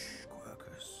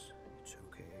 Quercus, it's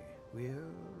okay. We're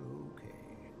okay.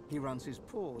 He runs his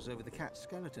paws over the cat's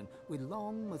skeleton with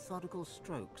long, methodical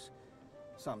strokes.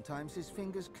 Sometimes his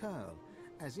fingers curl,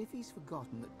 as if he's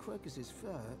forgotten that Quercus's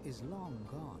fur is long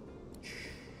gone.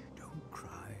 Don't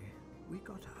cry. We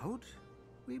got out.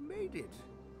 We made it.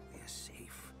 We're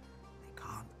safe. They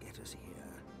can't get us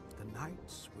here. The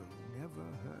Knights will never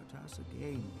hurt us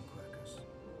again, Quercus.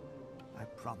 I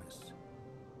promise.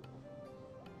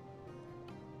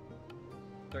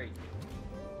 3.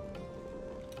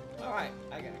 Alright,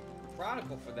 I got a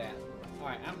chronicle for that.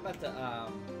 Alright, I'm about to,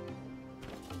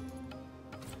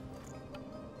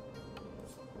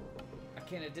 I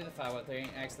can't identify what they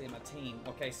ain't actually in my team.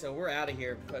 Okay, so we're out of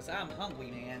here because I'm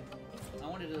hungry, man. I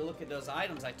wanted to look at those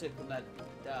items I took from that,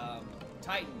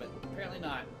 Titan, but apparently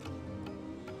not.